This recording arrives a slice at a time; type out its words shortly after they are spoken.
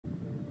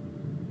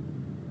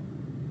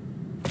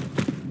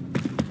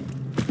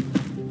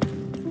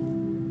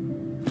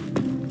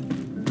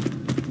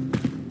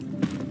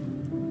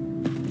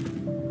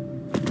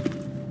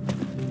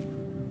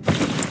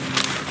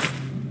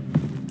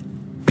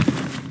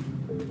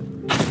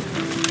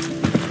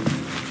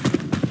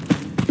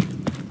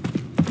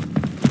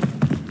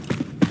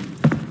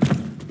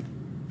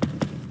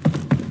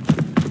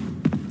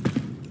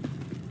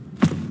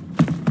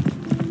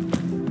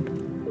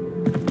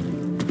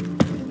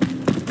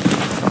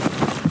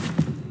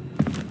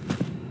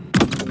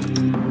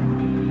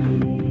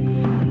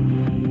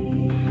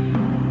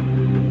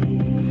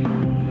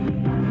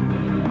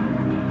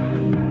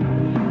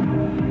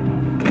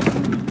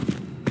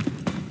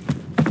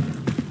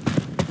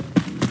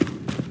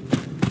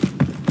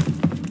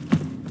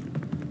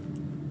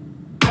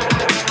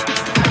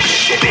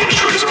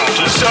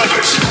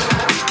surface.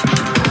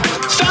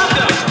 Stop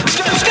them!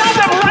 Stop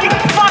them right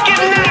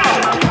fucking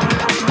now!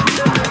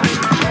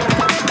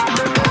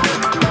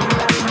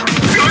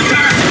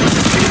 Contact!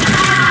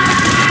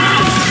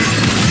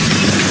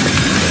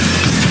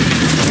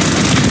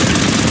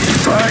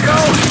 There I go!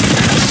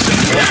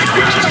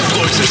 Which is the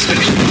closest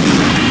station?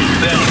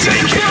 They'll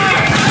take it.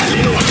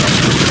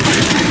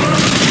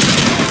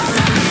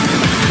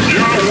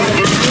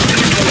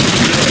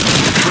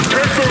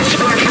 Protect those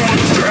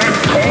specialists at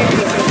all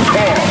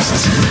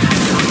costs.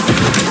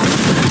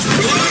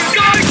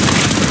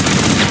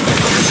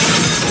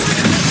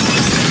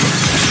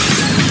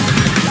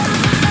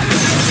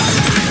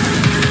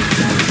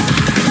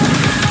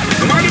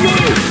 Come on,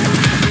 move!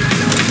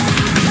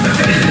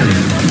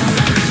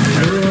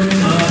 Everyone,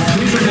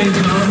 please remain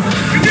calm.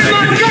 In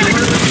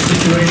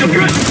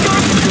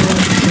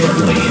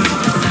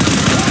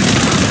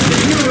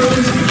your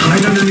rooms,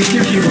 hide underneath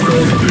your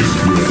cubicles.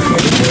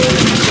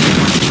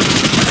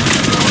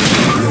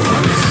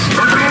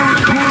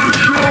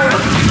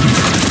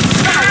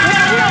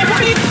 What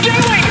are you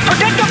doing?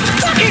 Protect the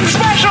fucking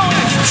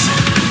specialists!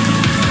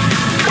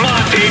 Come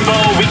on,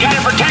 people. We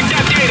gotta protect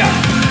that data.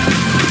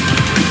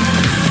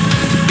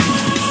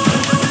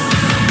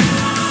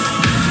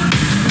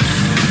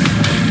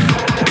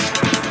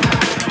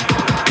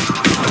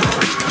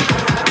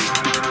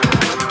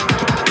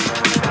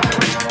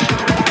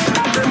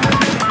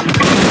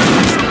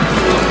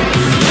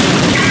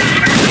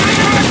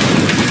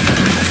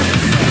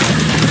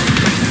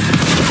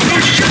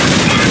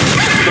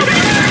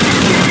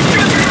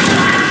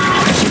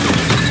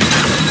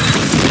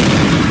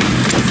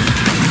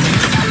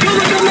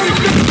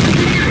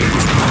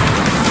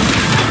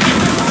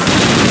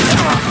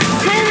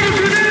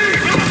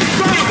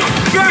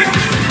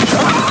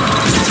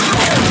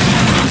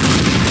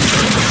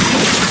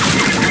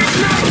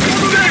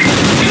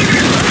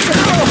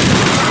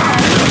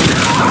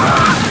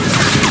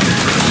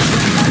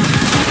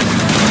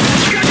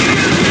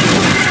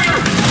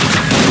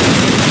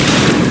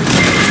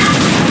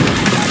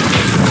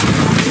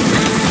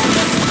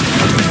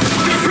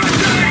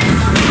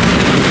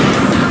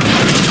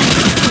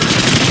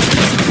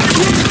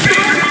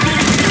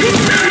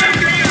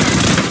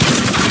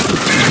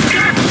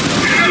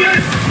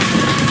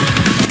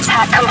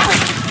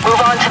 Move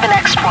on to the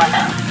next one.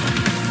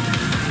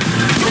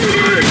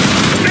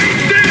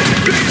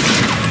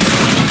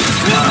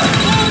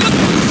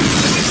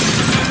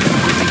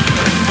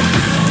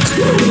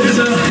 There's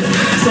a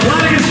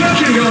lot of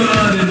construction going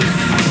on, and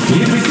you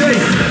need to be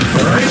safe,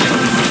 alright?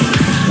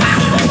 Wow,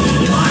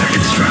 a lot of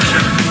construction.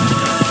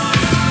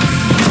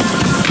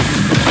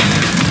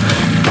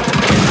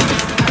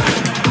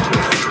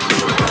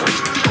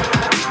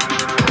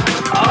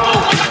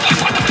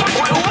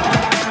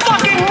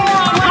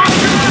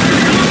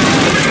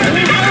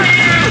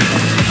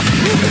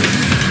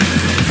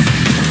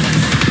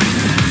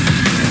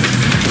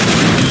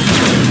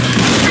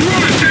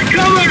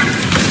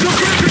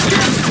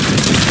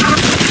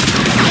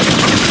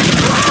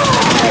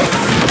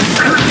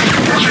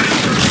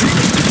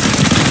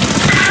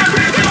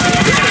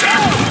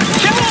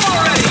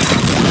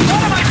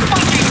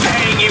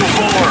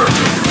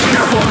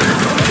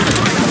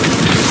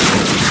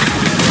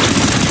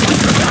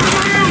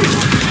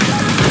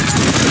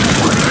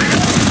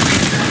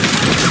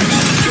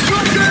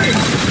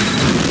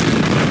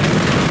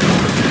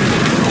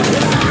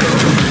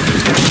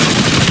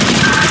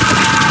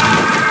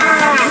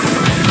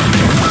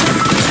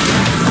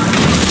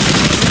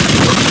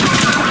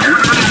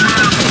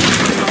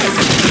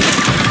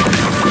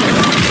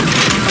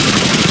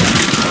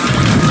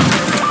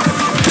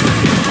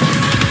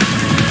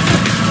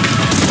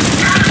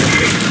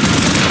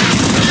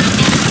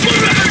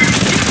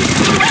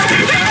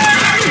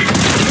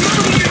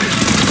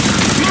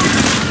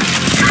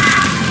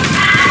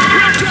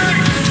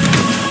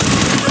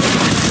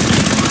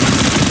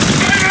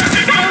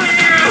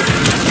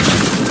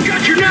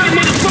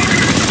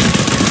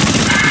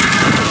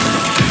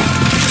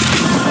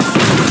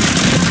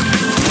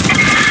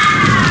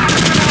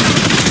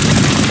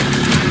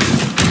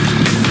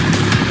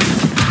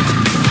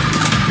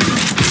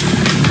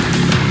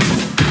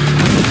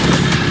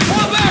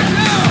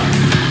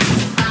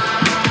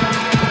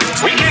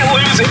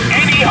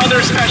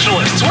 Other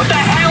specialists. What the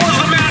hell is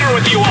the matter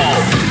with you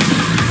all?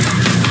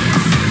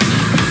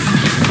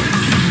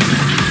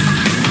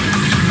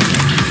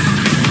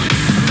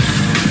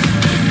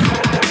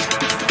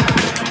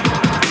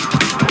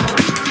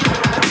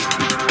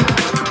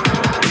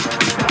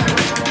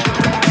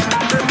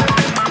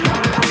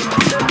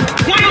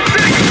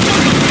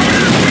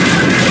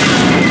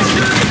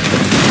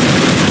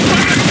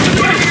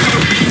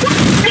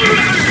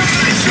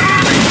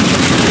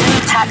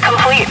 Attack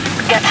complete.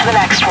 Get to the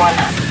next one.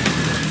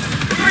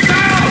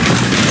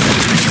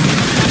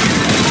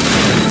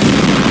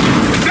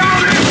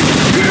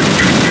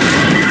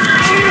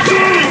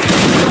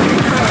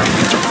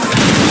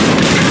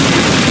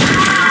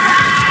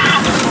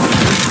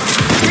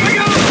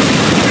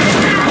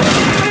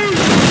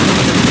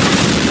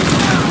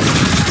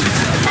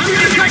 I'm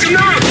gonna take him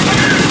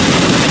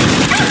out!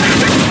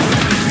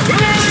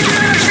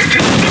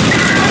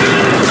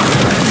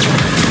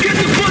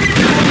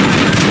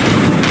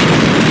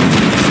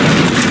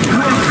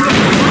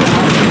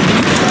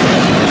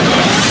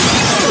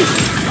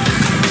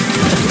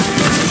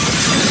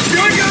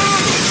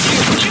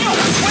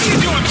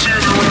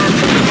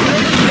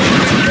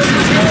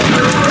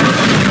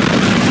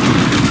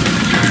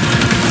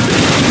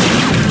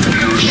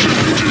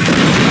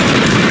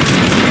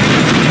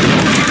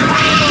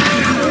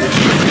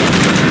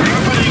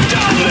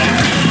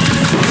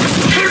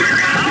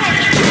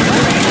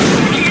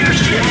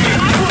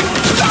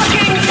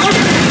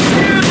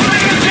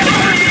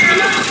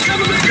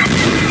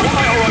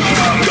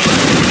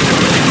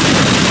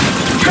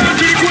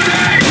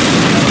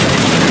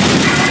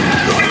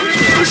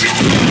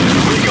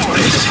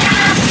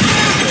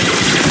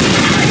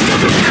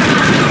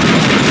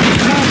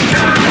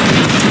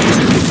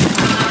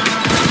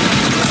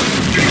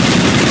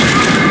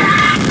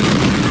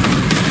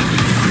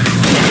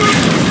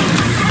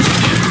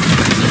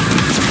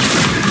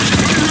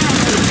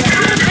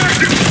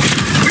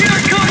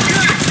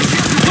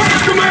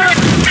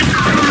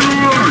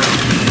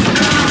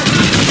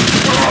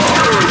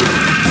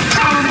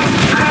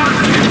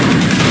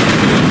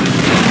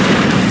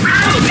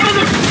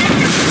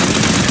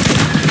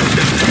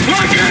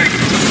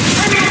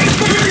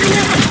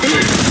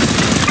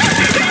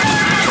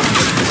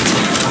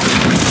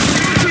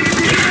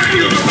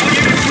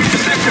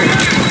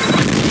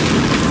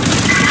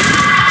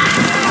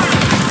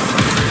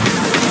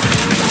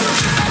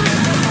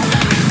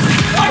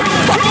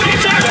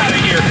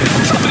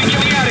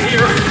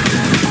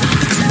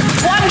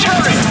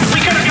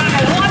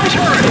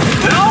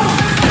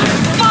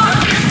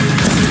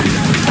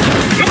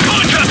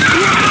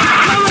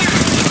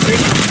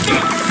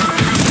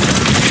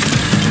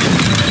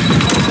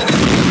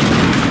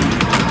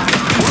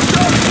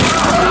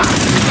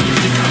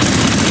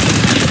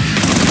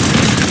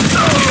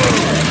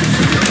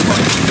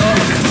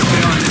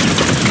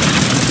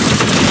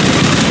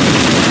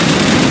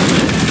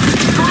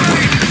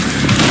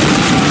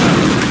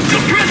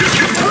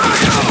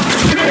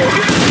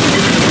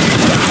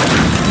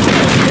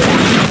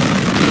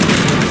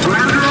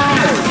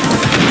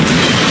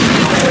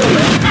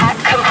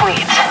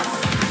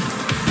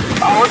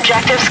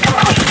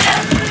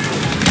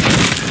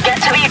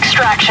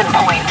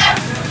 extraction point.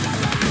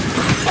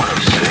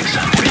 106,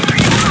 I'm waiting for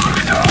you on the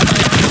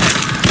rooftop.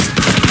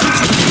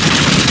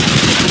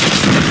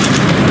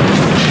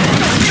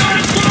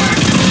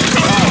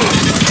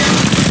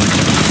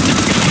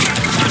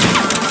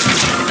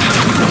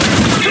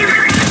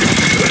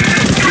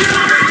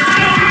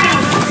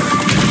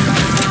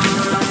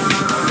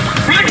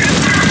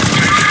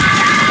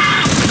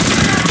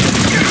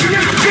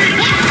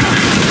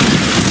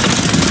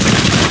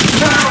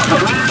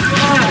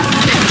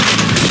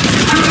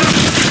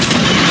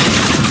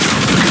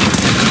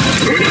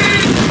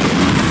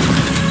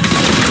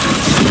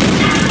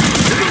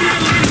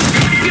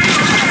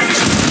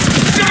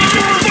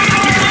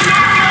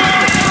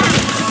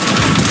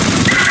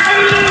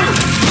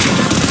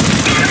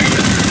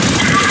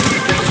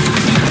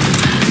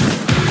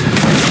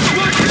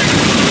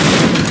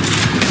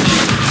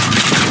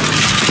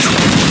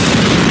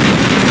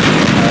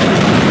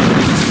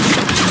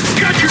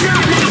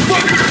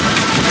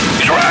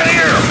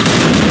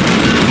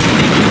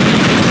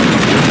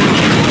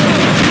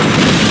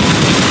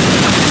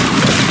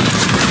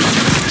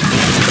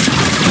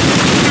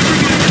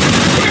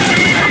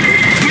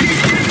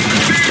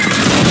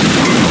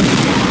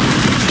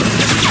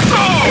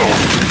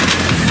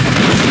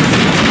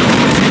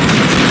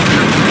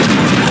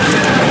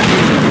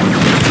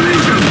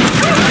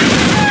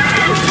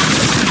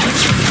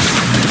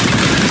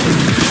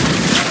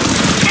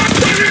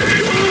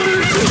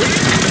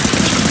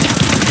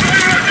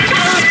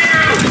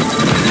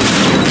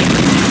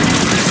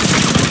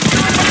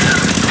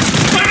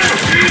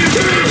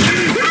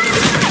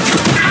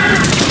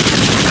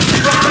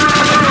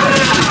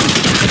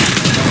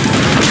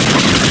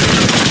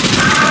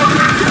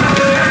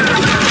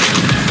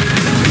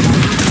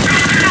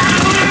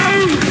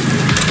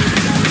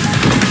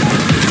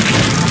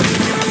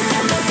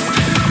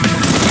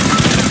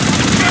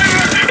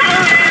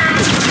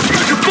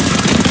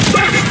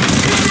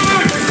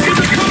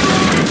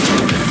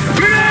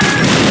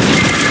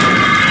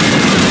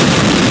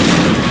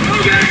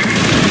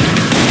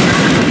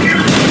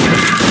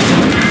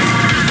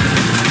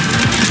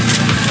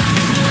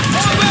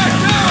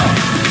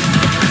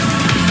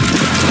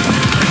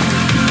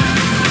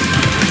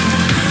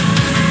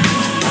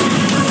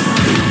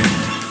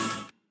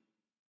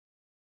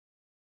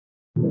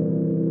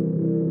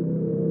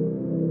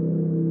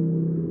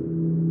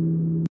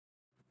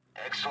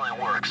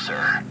 Excellent work,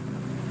 sir.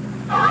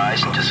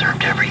 Horizon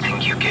deserved everything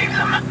you gave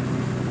them.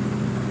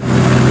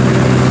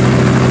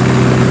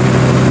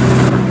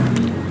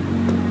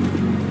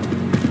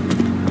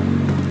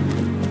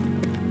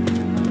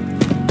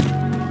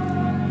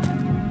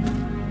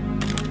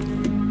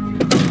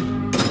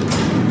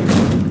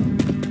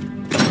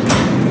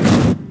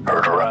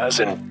 Heard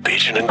Horizon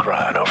bitching and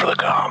crying over the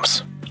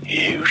comms.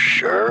 You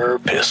sure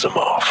piss them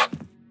off.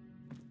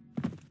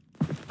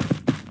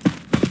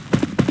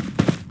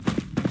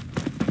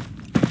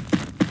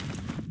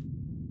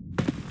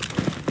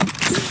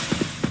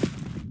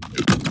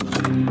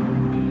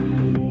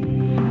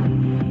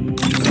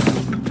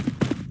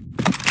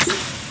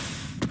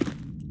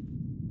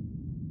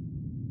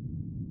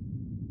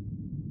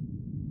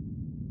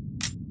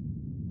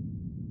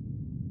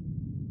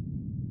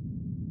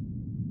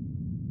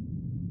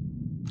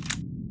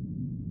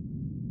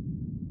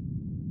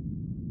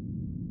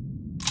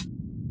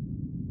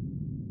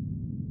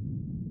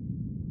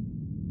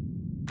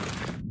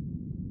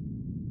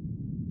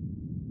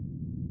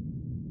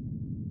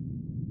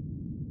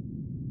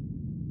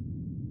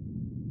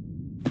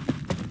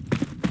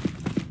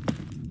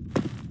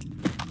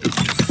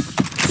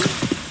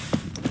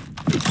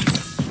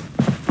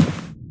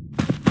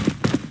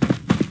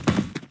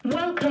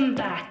 Welcome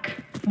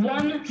back,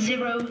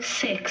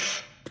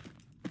 106.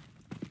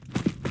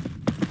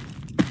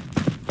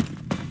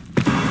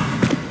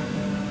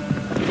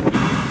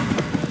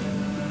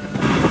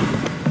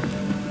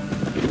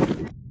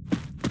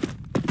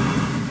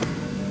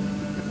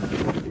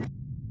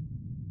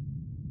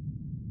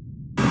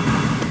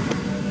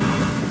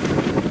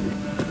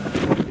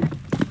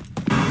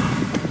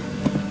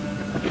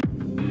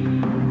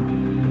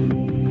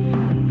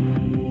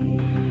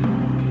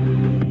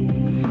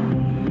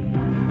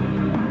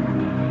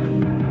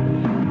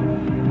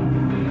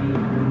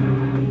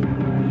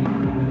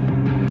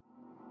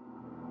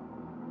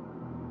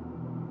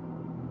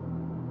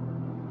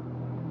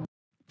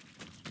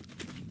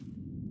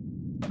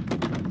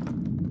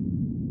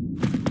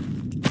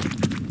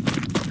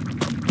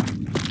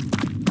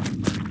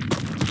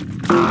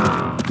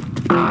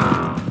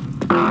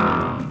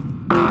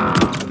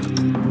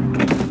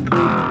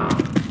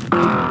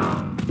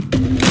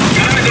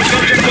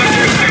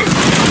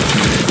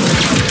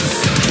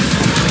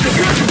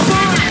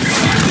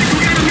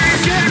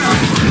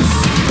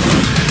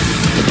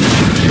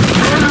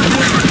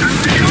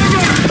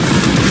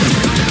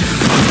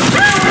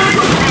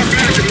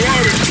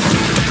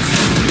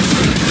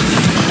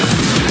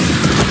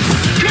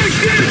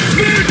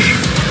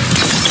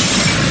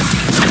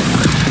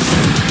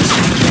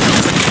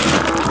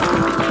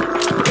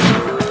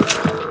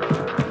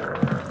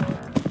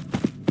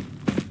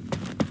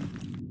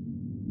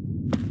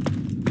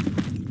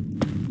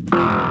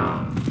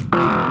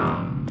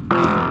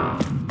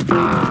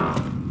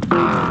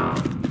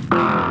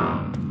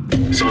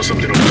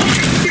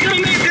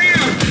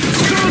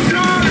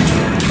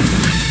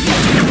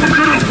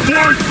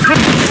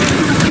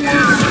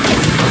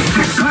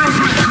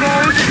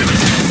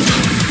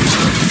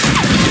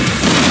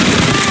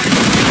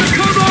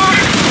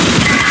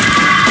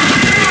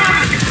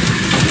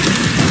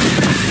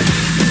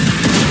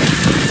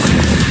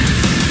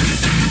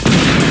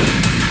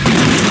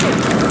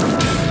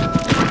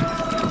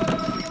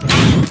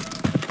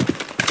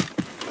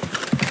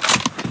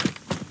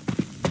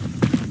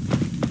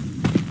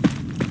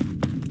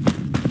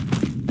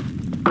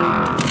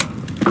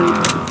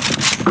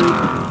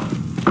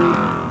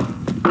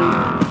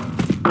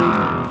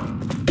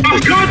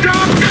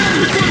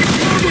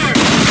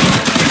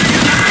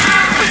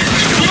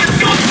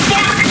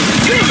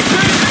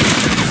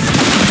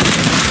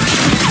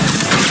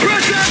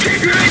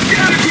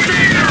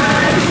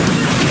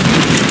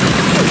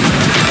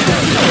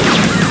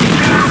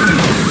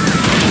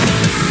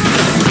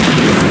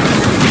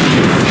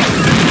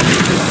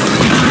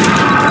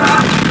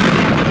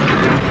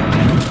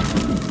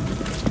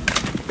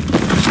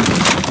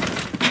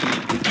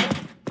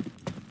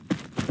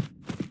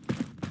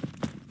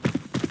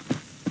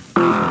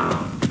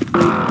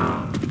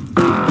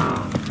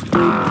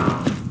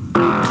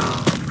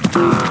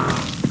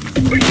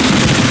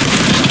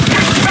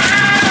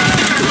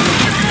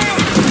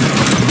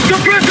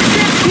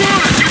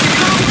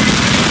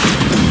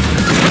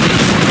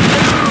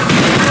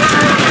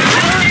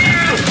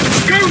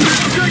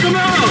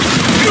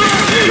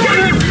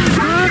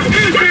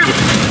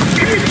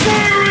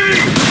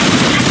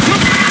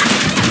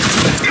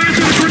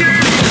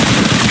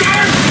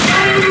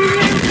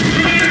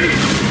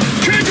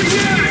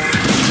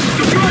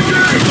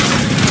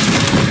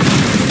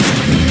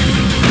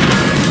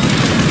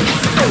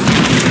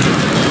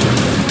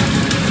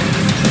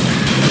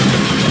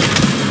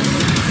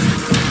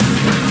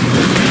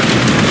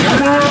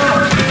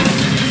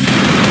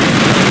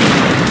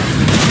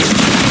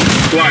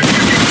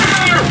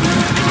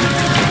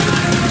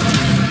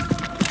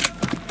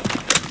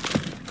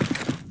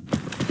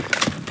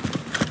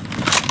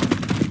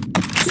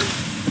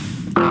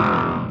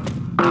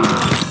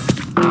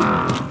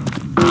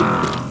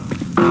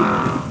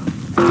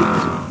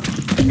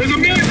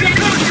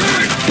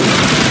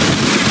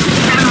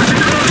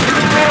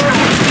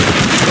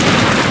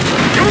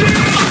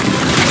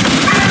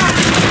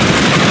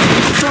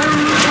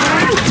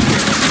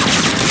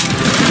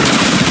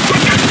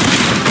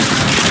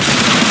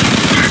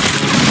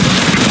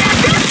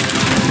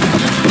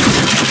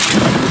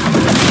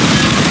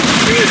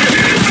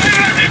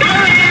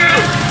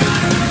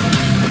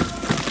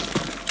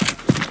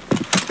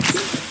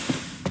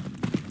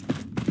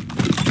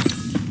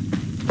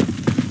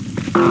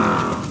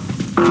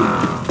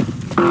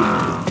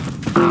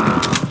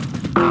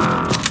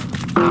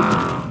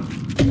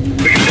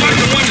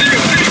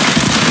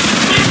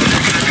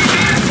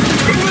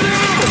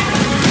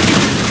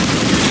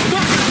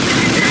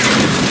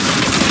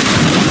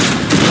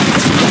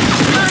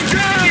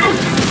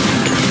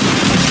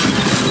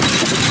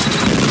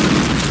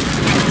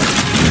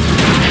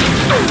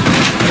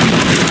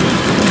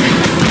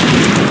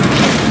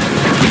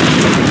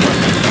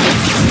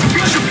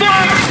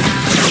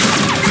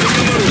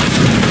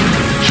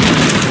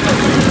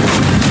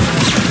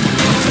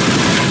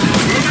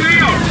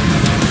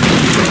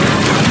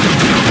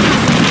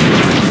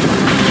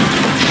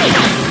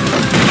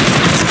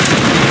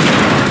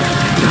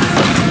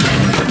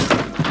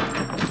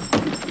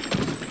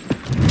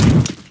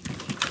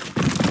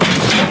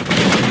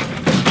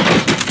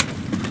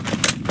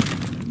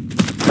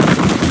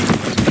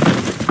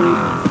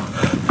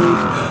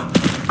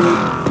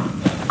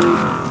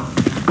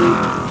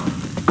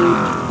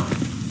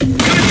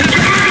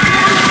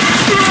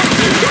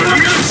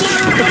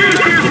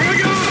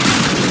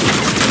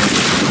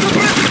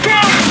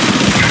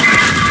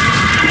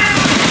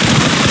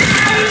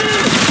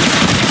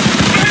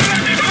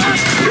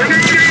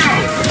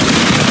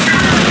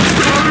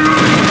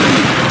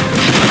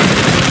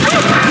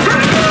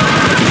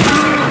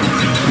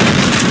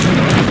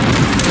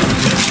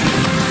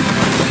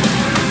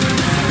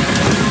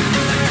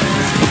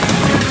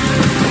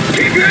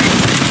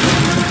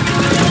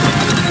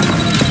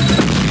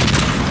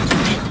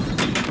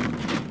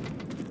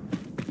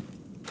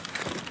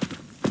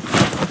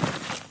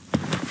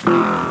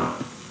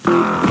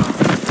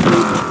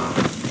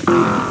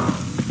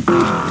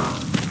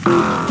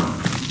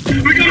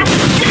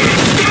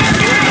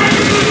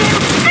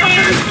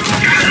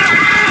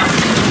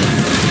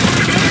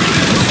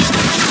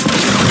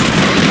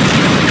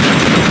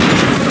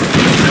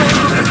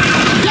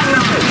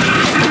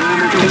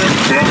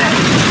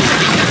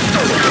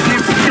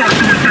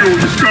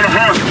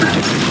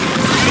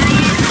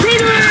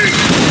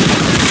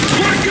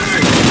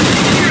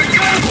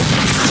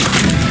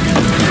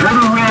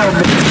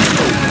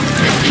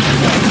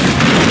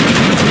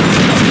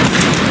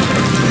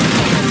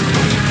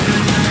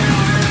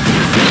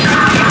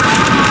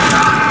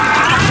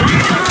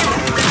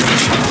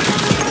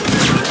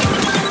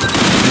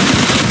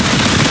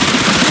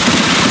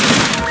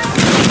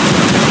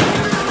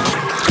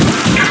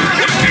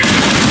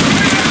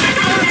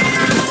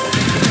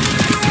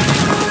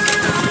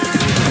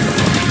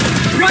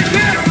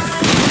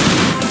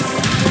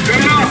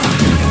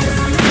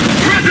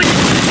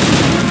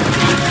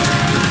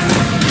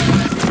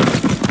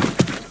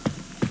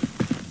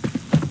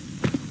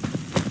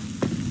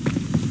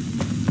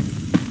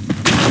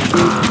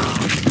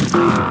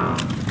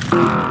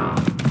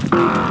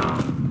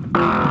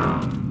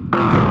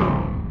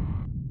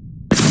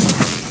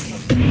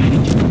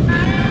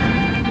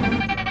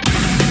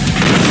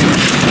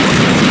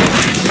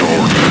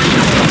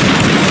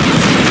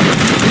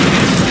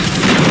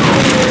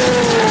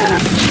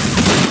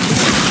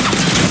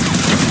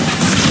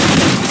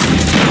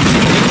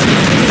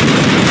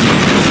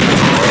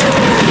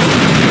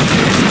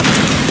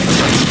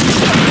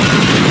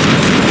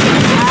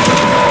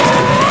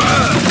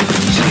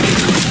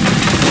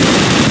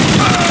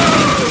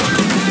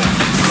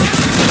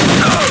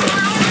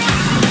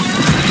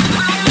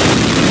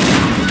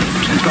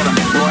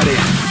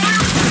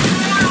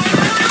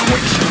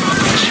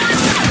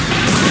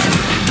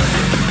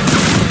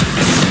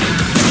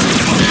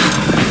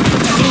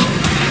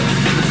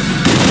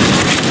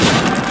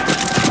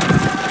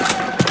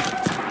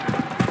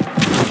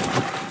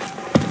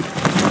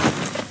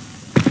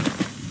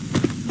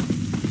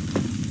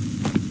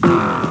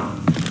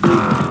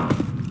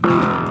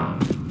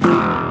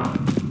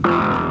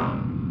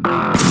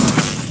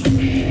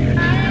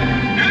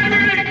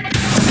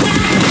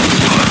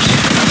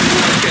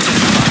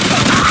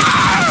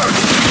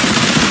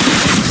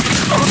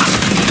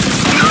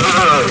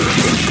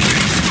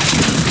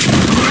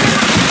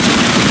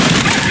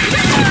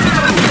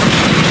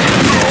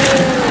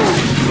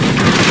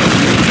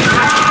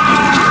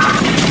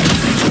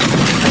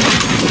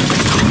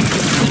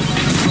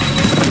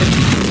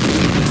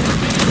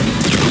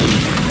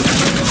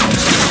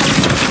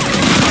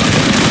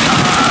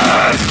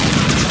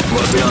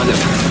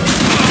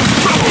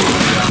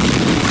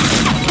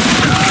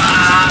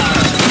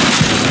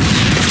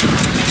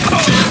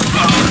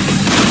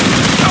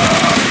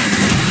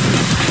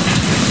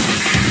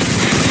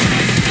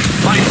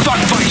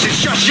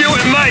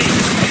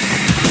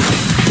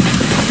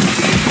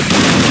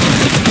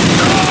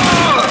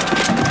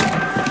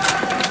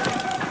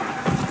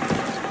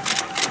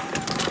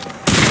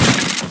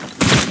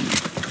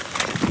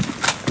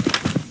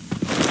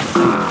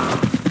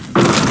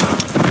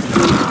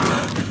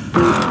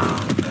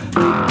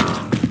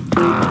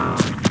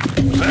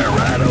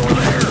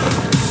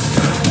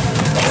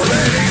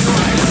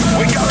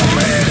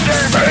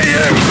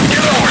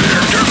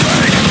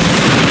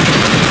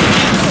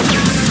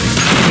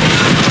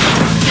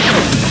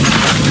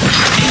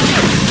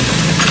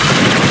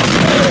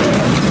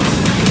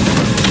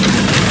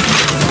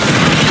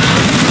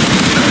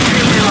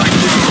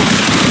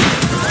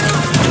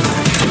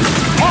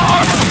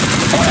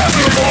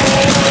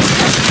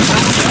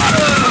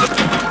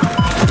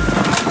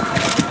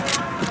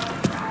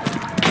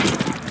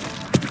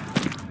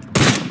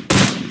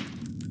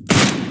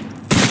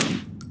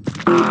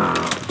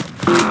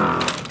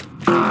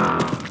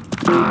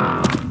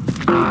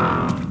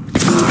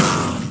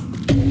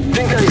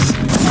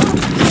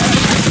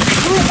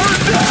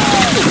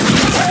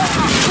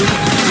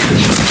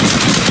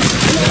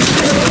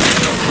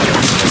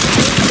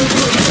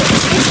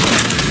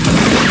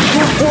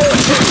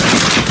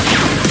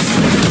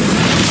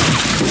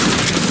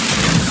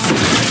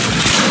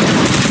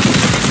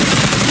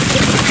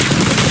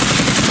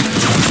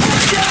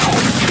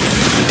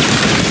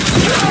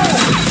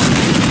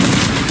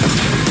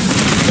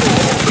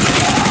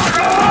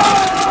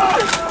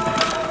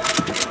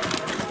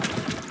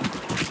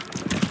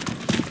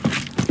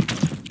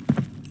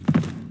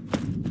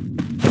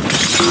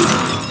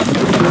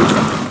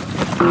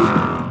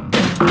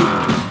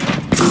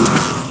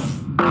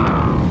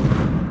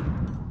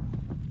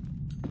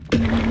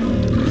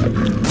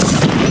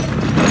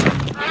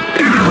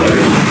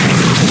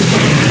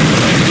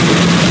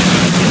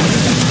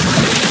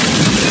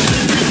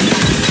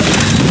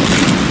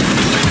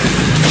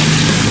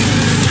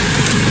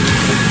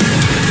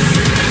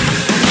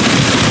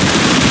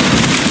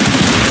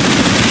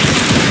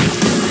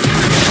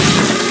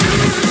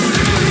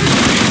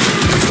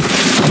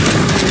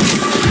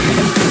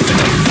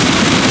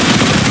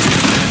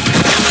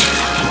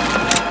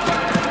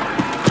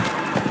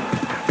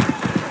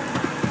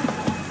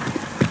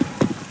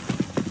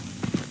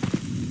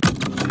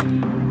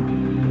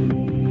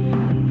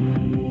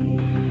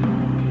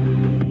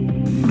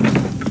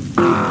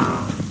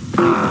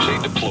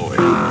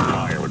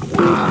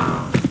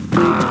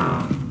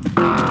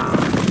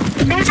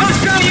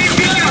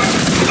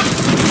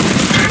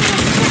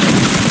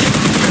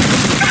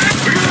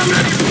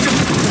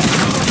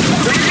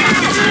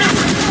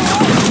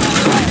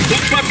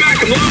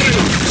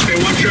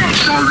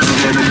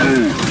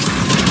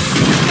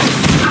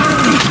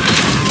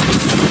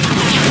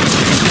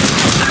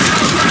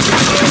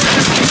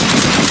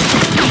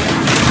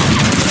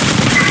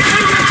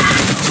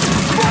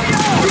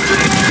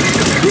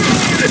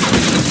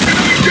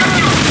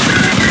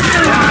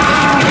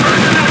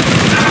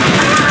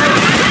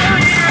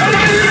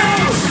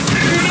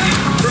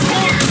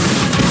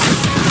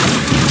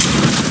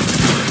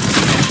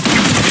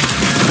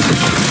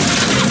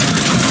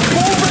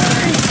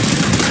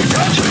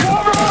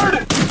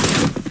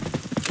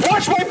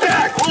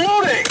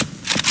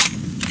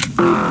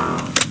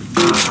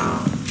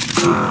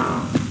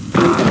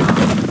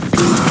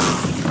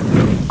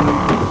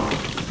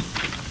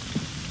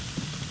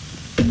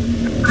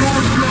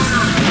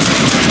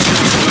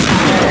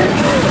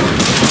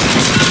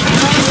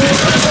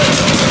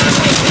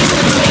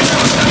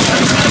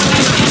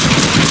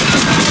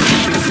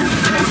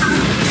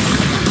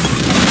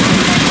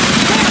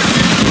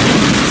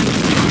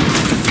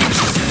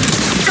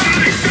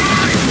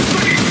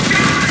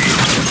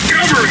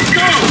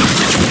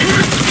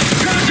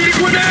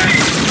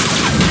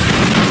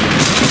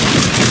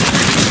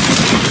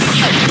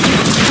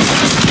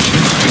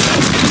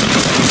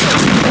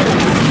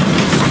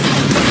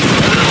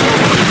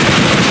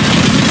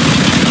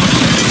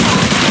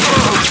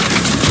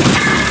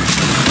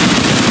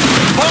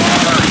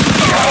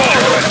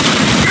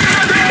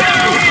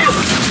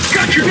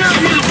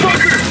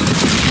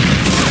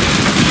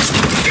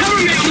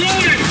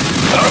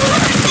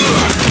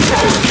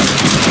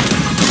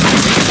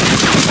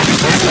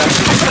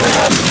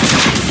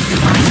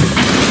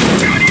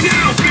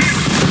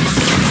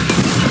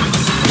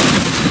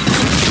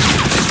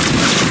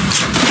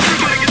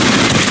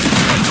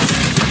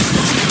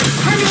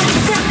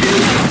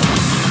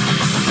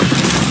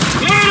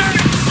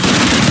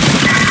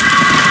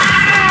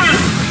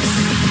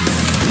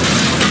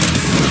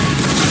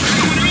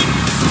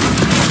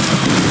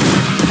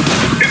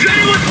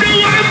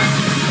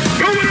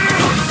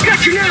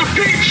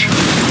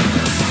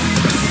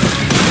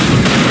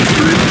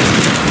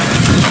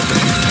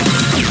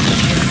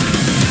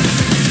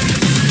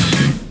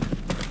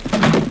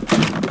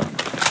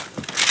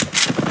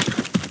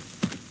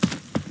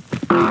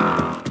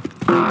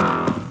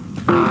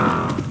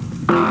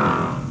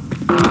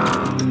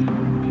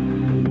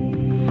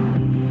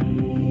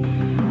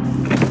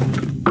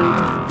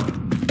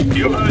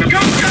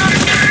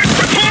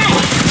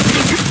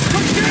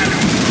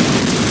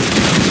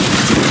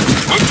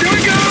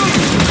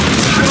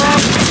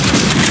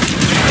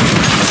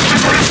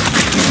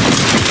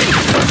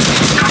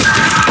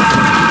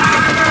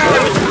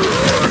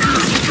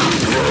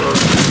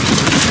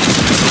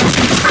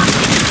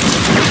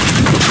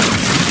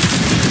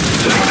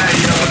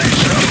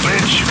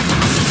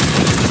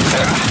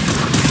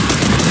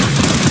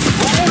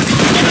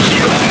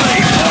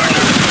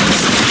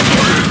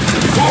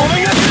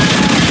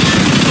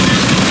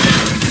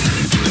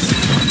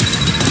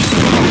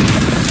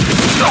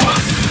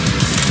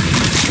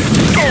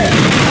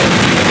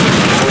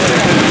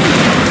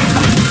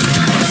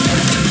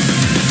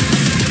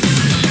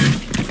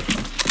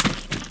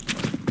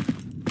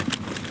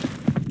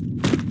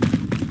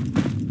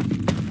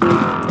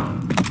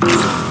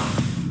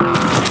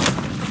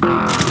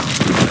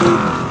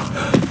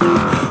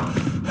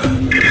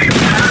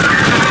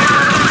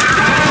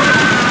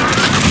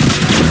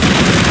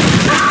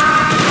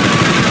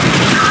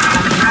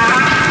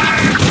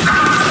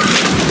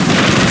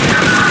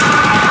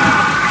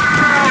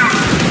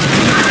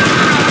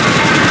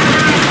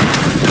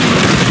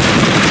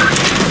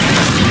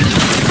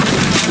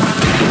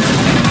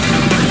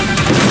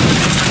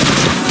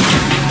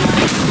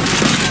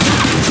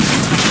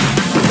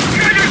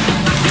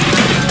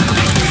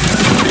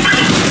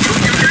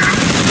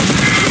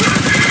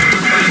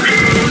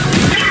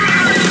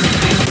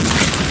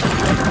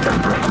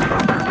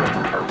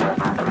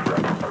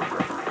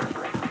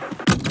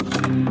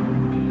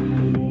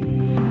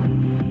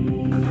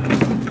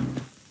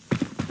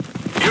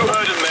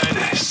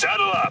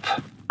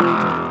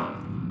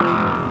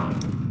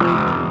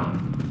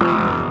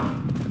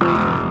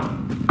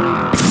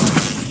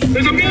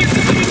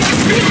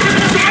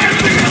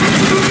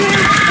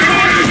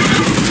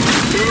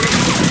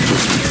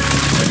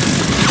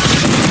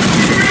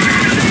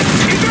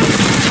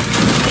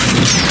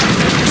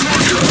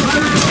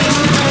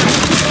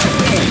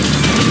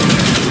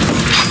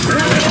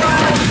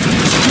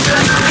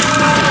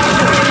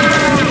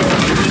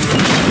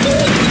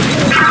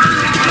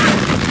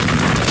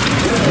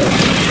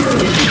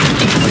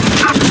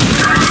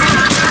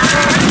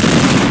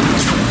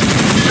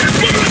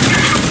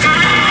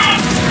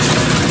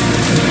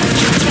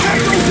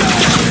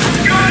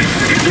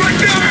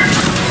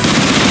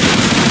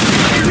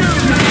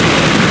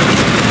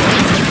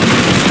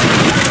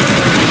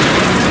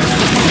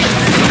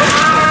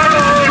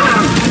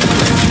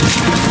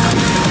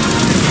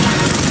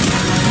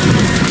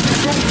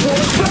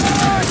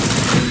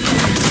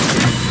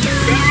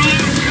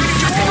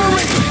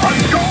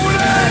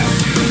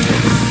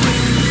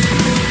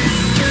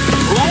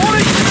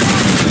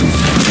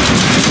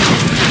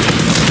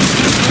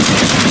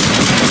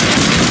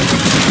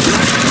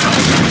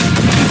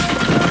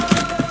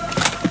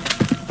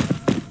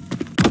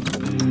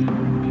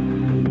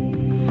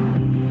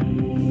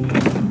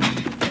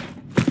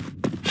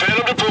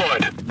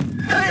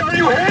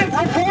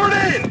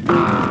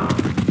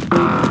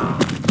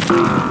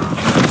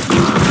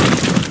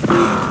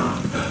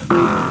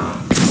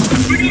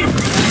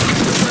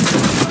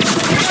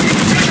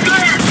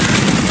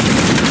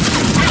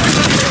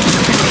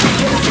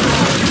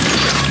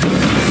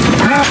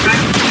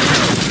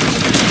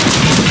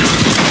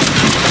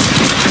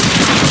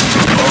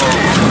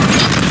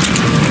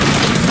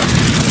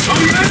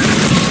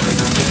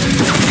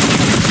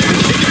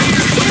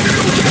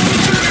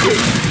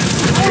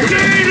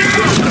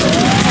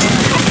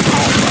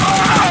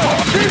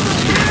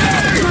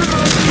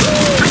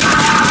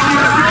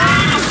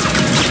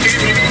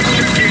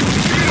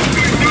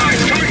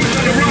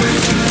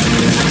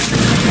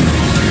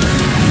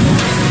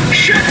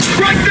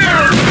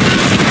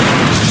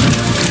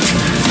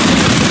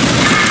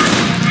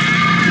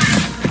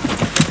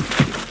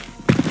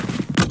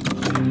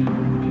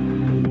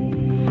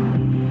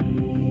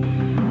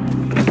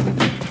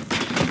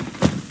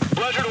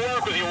 Pleasure to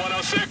work with you,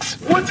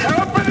 106. What's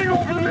happening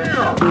over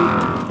there?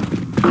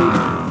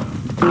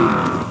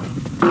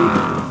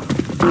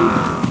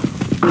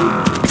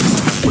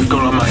 What's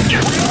going on, mind you?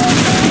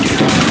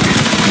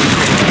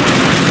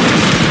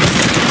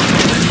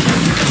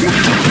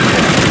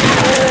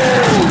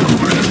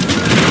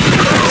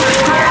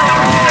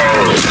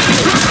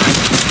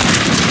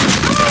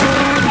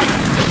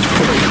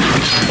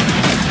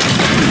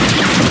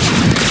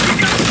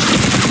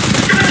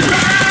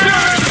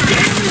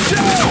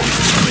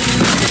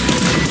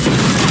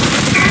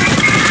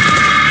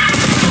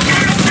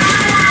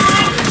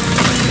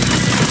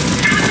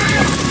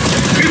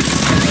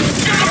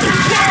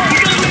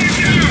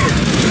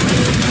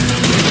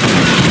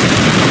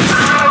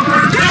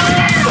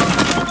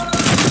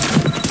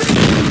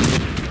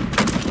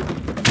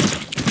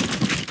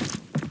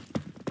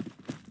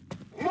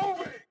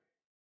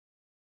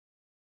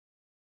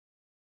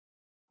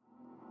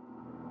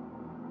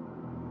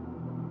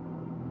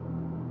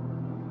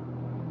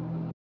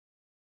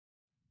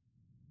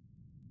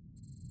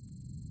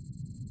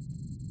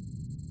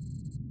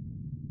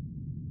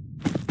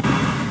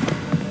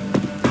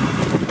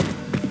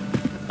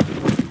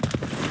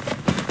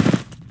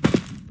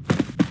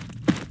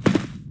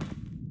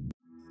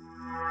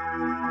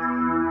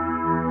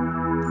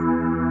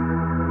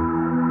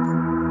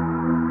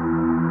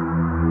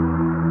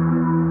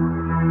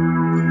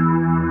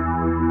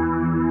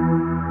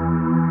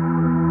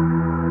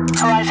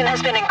 Horizon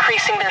has been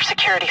increasing their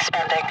security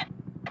spending.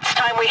 It's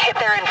time we hit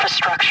their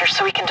infrastructure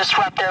so we can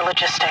disrupt their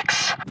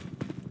logistics.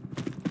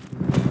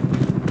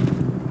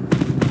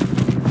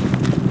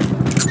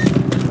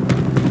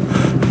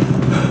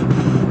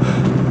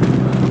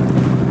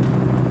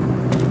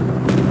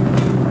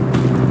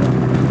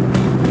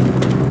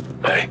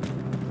 Hey,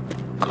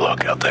 good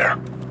luck out there.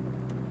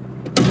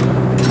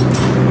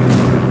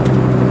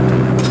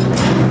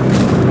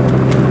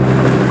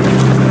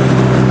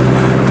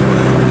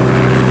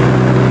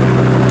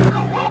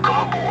 Welcome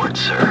aboard,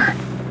 sir.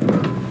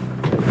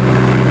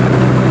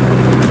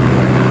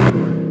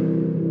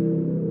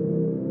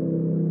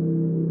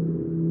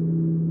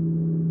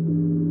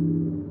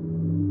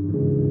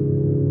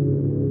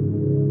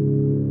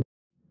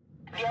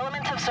 The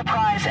element of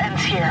surprise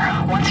ends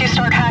here. Once you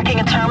start hacking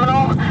a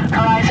terminal,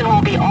 Horizon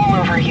will be all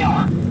over you.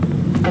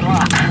 Good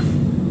luck.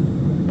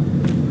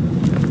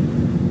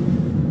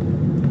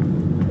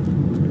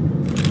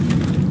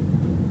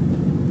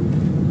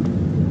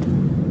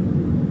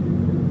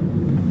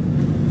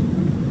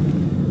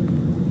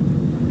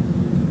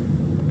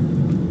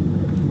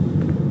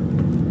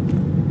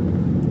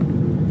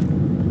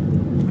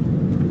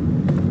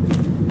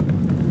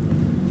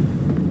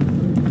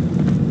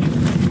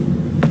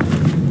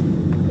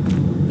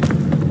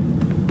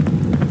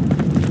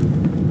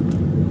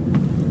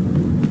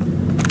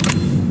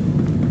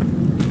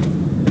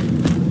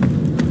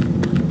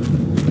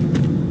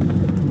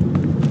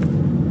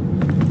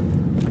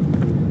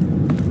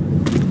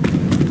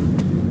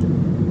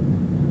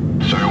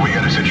 Sir, we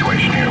got a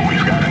situation here.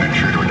 We've got an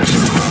intruder in the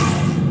server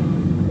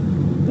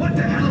room. What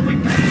the hell are we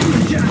paying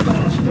you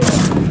jackoffs for?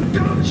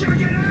 Go check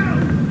it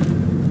out!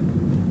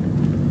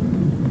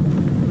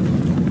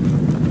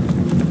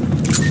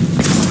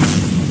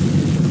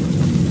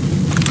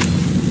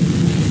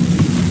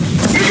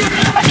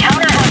 A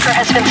counter-hacker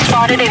has been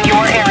spotted in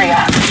your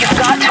area. You've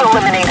got to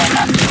eliminate him.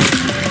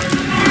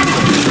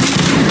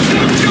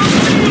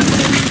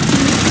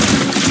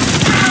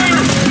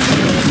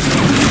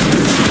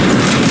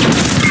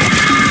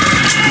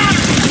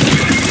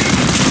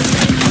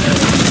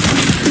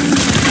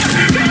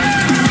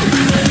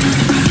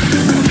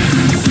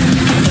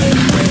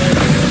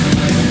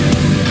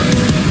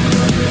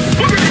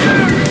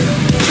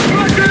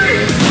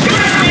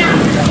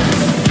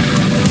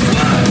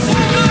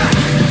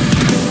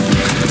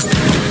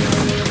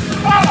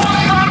 Oh,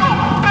 son of a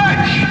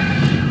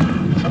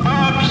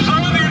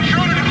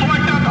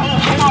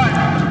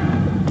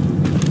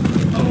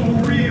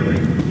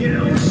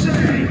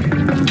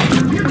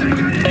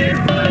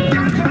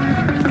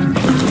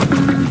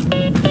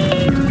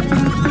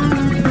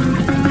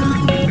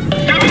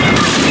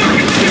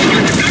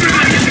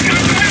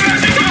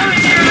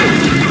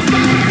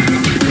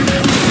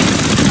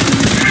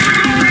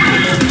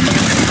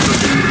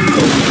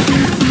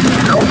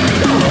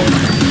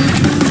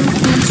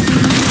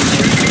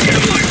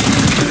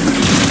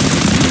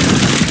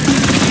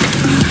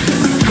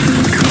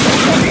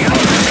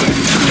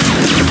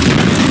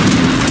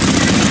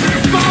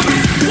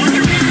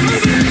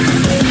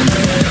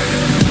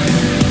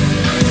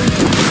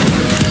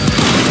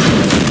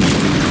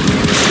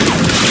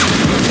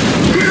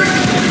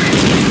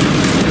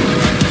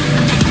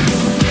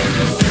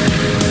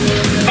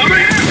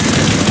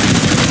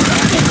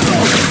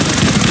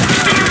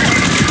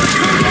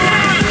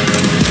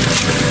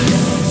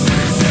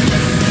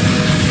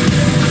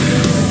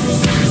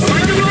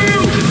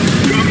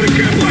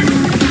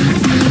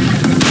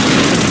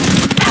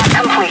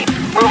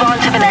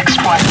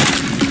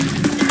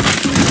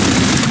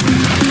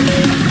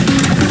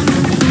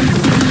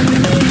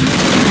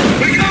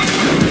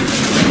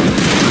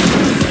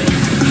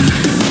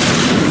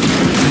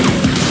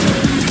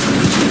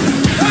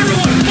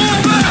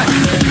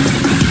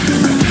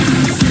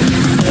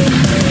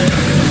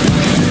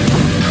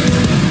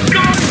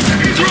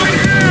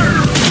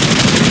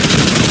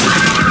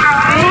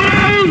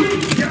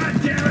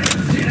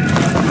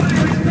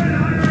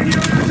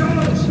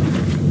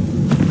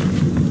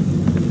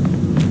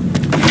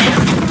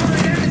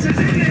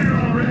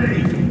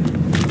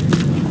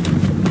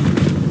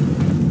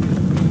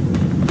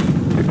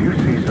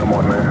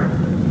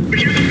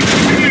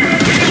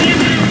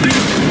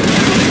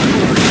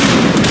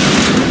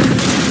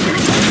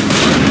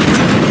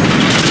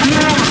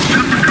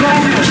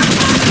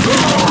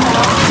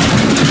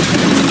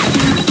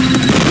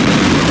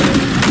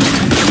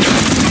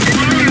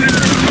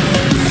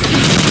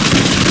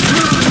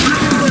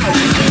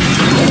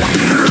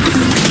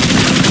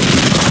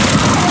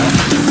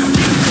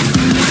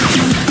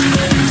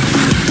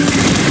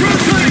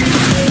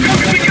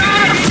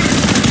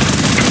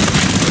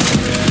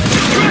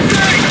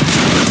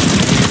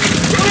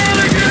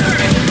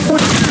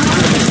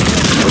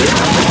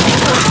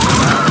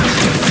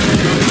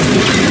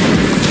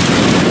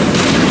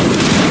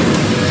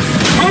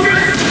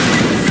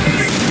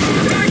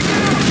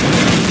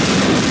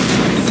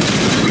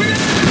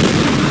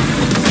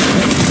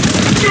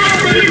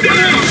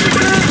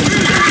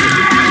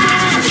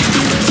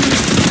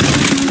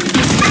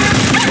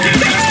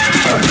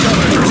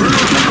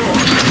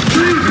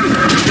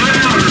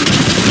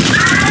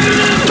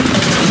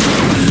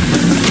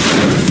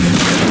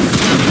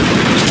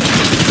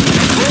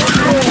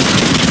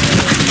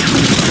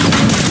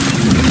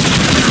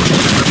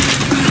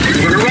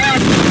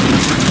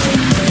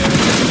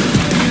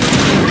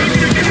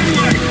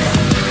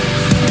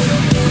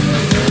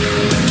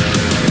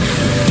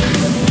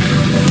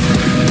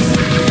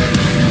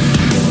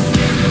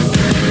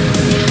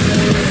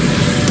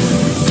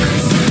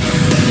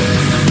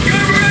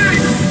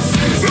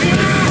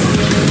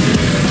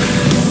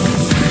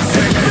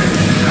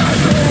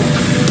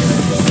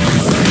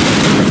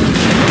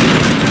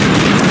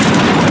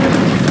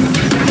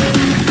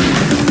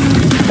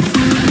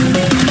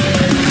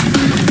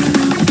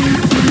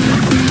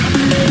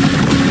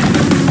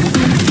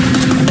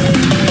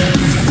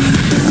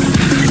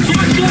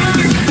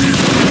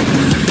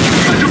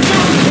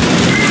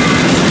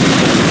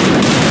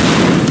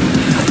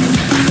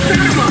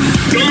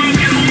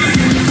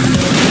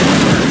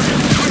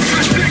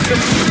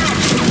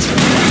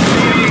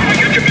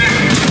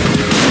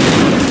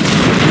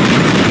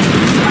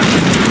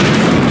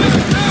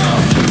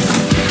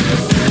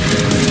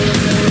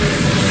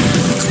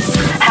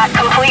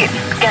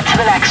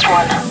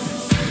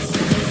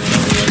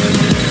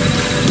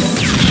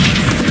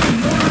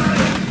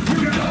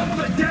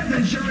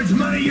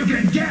money you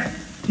can get.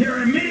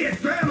 Your immediate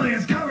family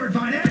is covered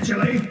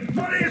financially.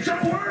 What are you so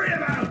worried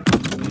about?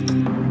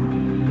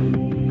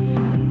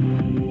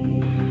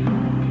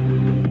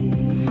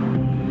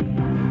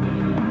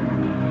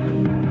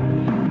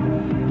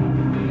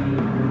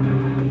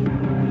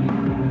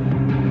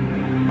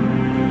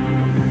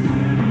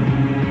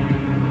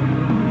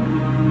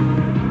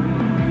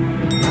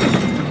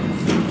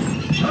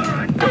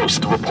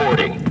 Ghost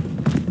reporting.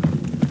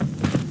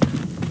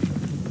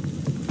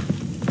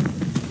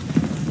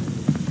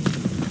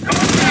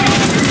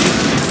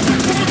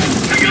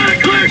 I got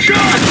a clear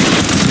shot!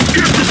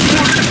 Get the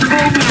sport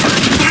over!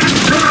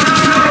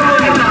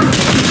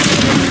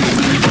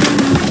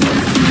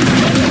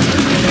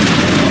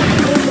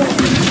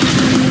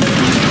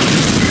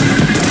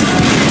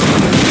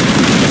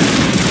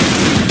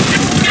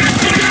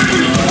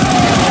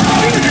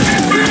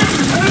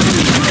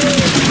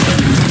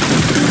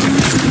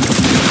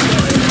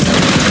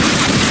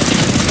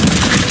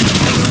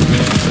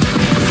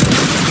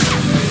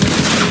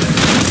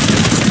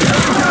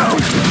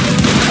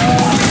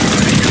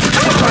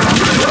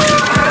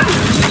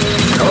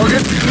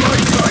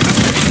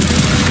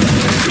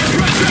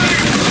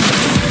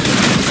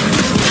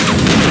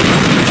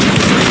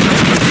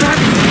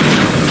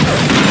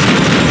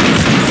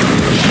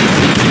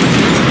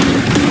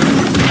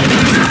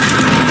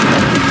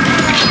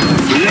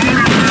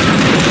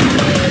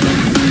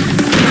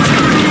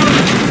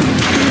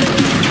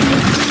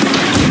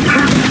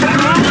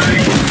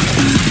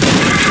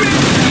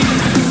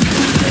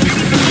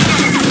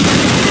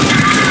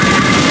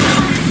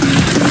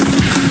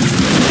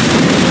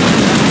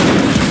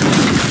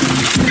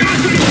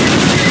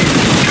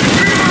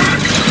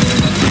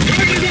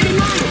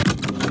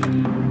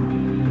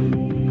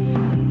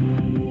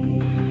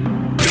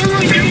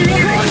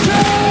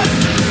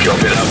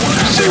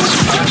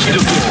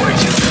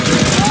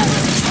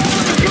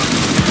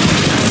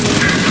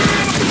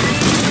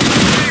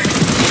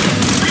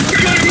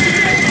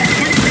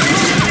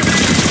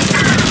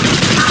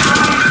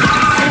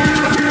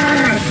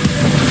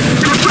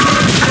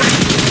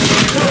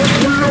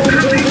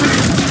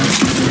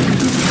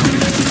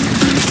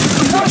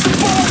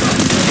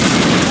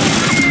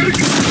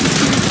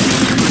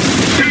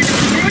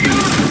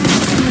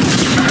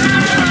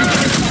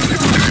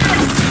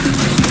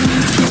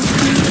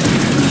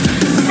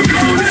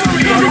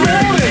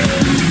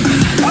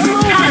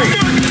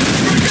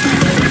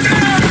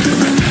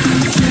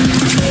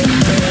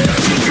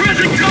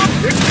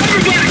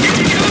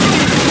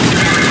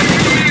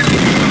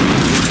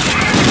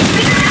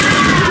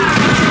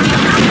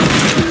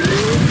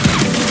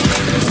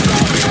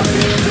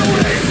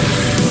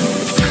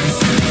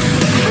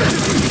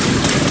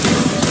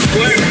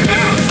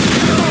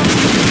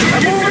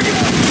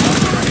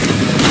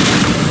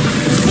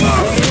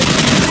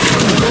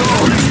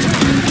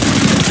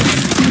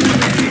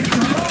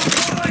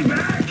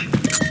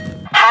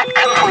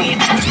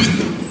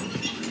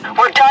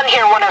 We're done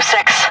here,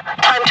 106.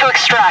 Time to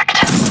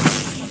extract.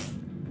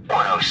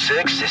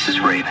 106, this is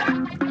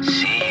Raven.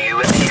 See you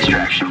at the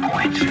extraction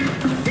point.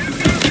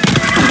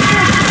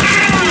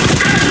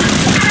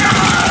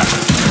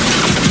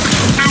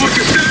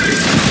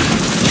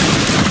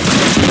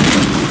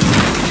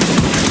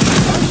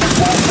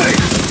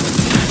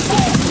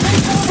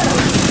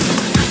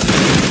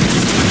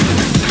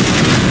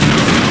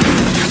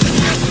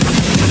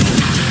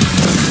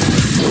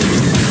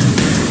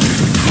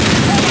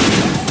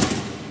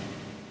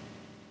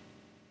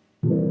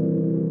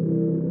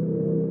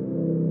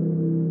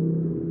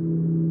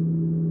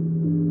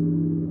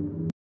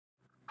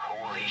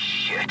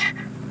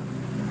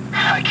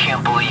 I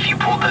can't believe you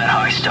pulled that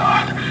heist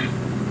off.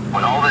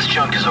 When all this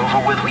junk is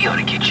over with, we ought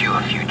to get you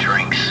a few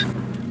drinks.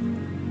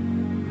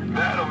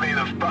 That'll be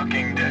the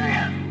fucking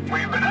day.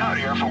 We've been out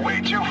here for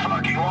way too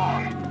fucking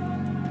long.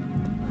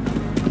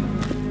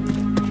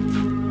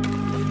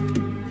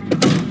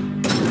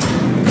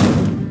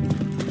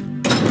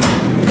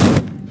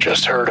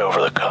 Just heard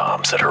over the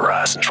comms that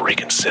Horizon's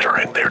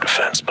reconsidering their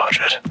defense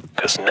budget.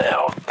 Because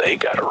now they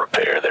gotta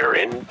repair their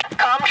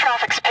Comm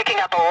traffic's picking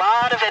up a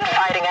lot of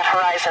infighting at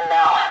Horizon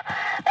now.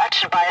 That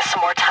should buy us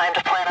some more time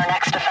to plan our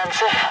next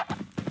offensive.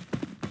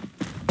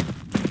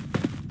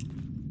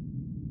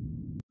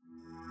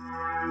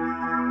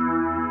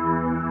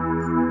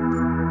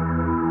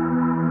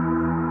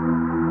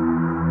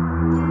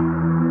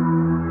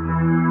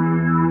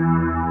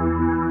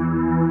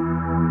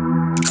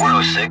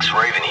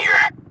 Raven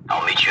here.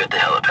 I'll meet you at the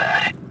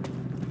helipad.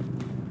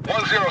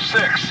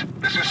 106,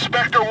 this is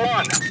Spectre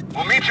 1.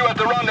 We'll meet you at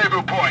the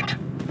rendezvous point.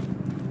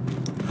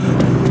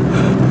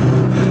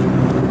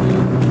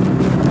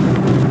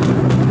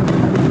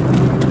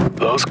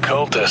 Those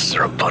cultists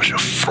are a bunch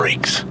of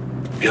freaks.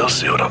 You'll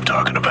see what I'm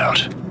talking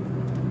about.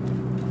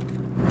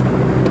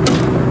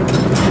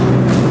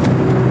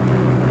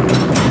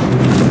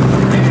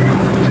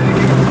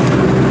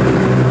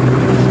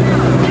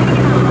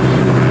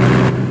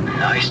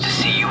 Nice to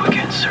see you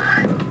again,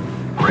 sir.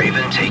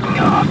 Raven taking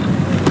off.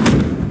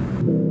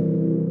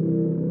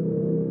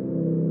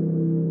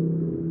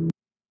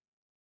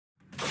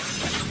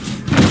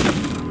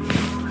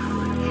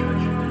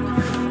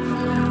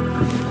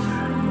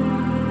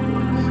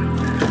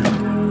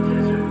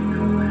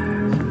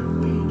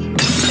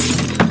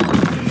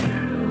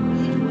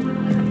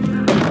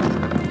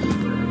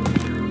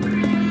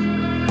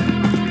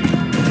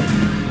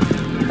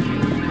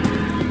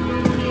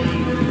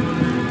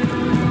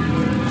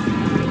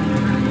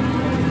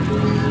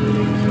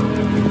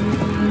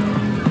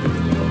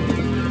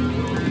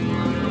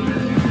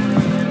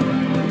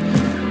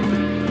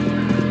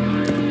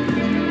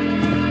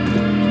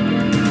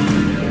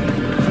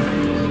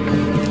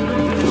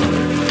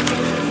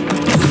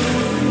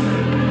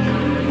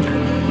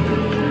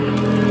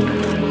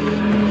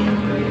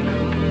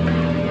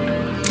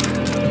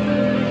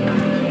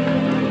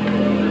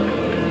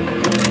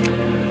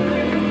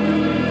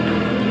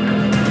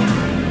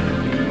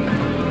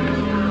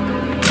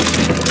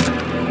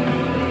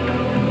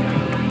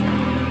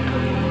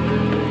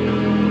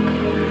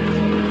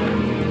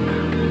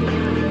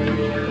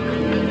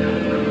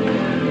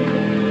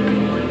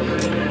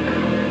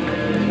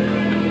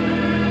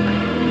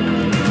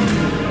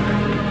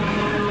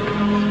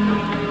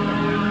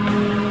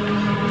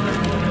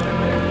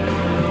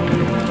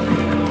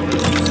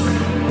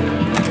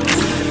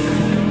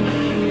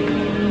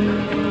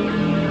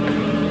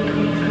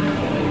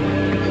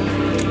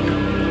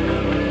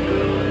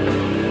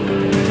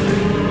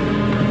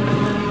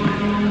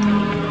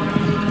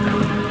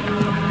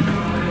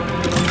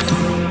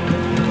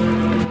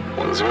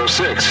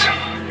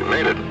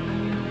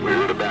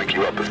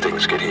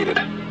 things get heated.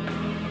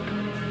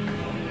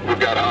 We've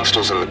got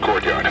hostiles in the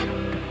courtyard.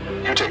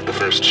 You take the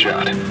first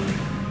shot.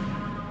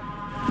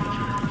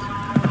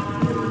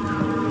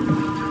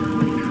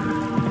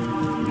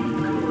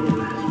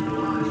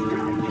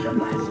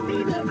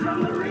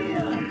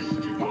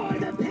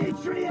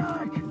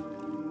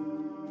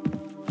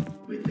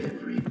 With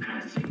every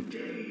passing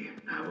day,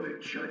 our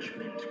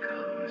judgment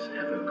comes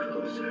ever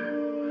closer.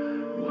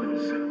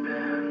 Once a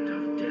band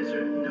of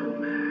desert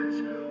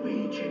nomads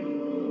waging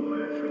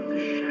war from the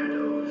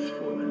shadows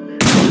for millennia.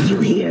 Did you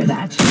hear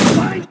that?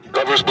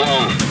 Cover's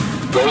blown.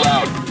 Go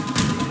loud.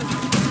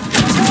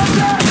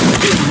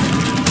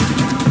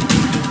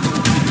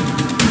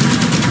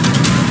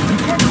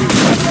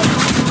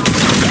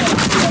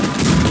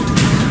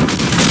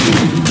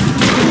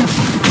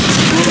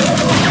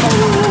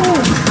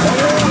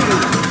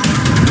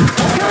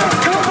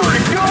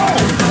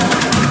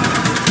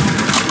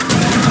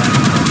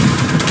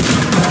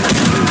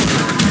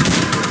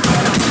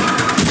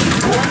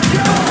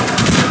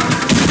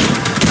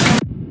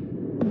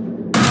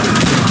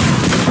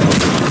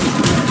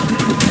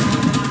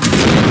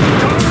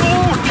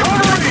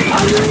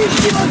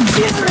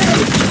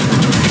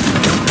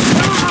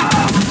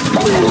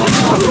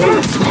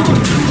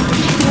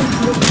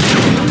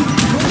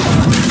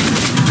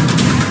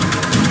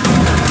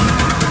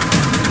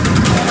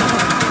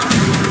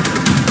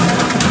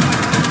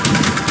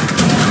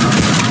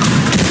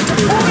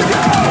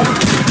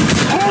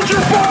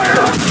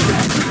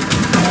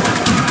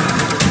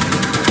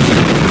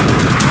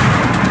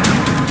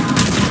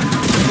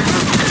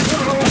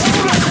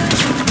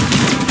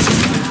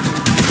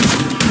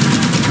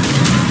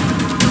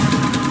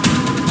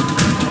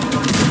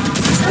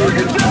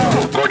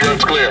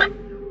 Courtyard's clear.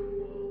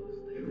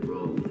 They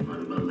roam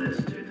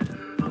unmolested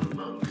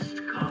amongst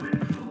common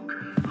folk,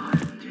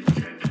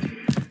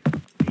 undetected,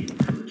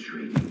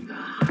 infiltrating the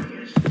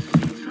highest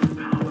seats of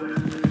power.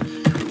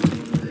 Soon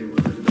they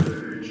will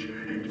emerge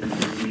and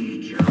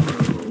besiege our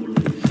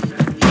holy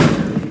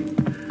sanctuary.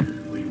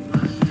 We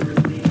must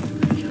remain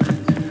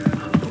vigilant,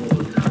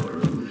 uphold our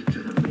oath to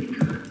the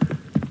Maker.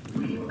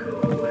 We go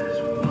as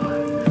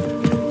one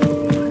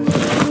towards our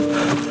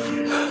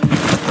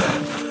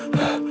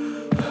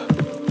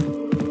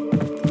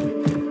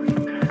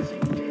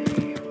destiny.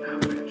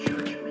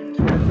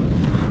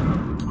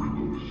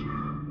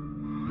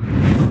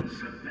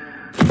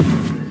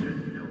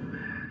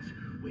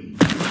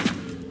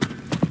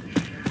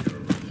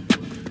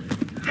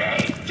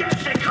 They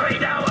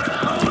desecrate our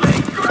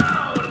holy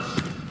grounds!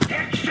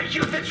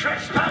 Execute the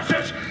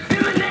trespassers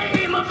in the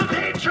name of the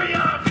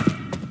Patriarch!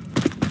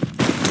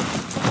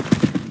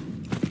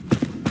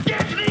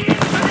 Get the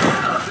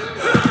infidel!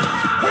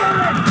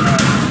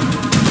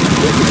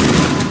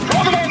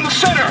 Draw them out in the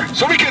center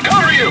so we can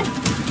cover you!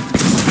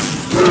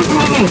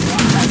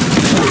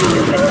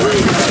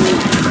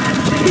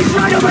 He's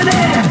right over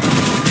there!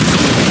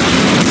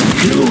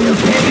 You will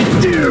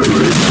pay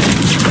dues!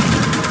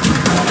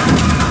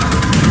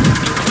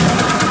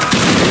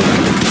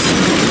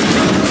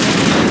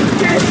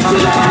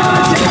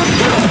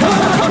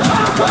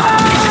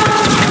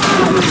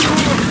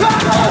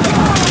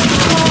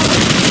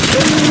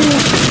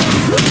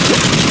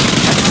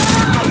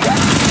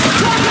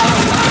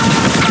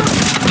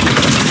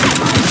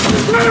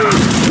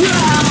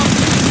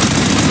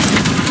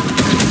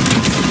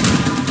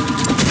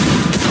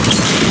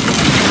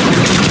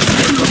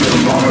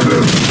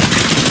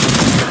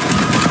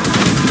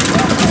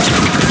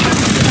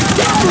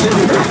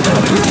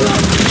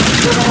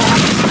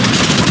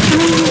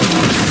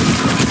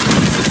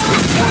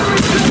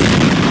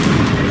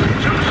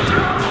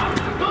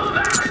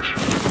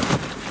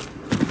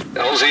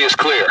 LZ is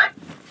clear.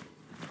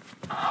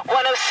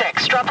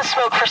 106, drop a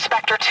smoke for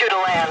Spectre 2 to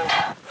land.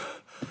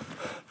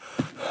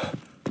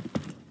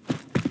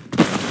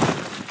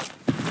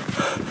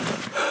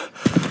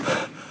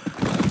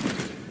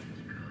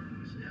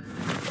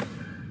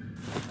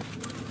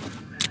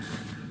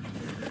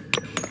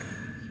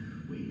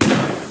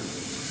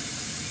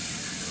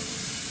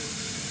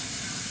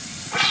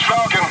 This is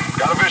Falcon.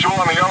 Got a visual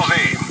on the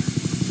LZ.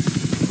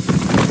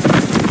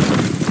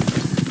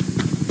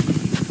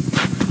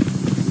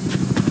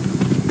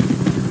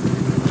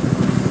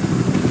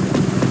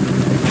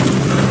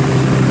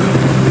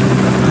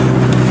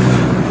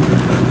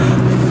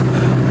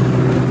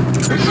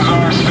 This is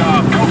our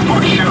stop. Go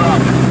fuck shit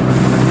up.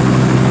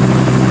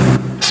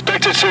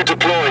 Spectre 2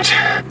 deployed.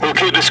 We'll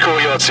keep this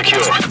courtyard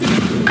secure.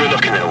 Good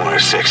luck in that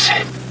 106.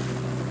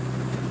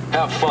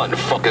 Have fun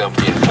fucking up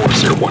the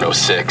Enforcer,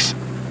 106.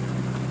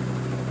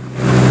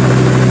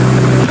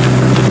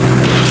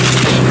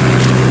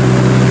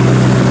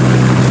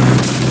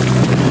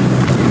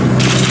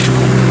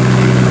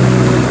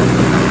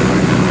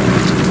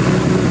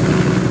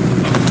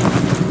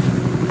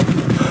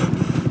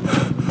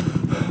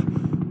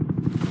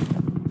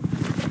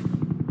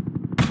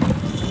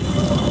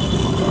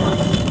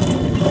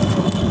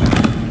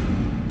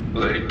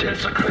 They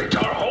desecrate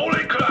our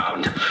holy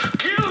ground!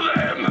 Kill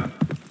them!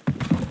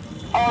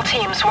 All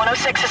teams,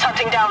 106 is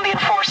hunting down the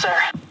Enforcer.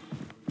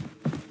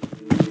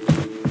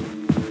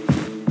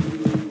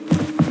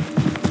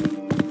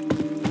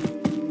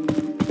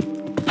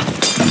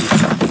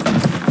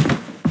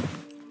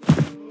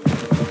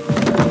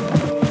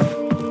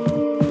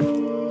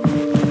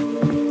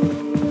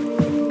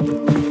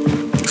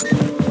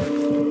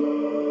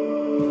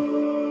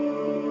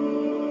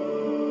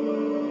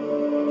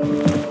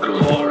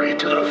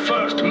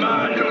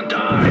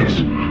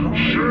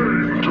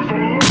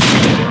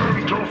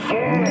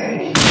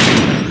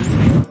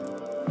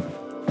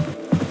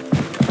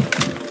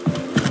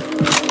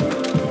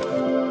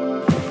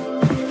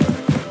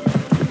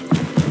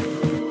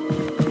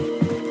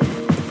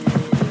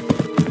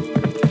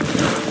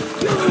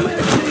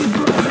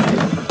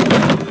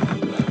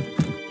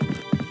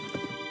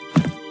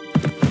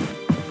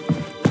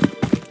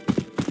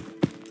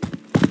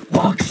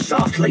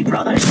 softly,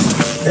 brothers.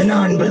 The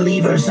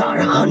non-believers are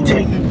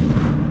hunting.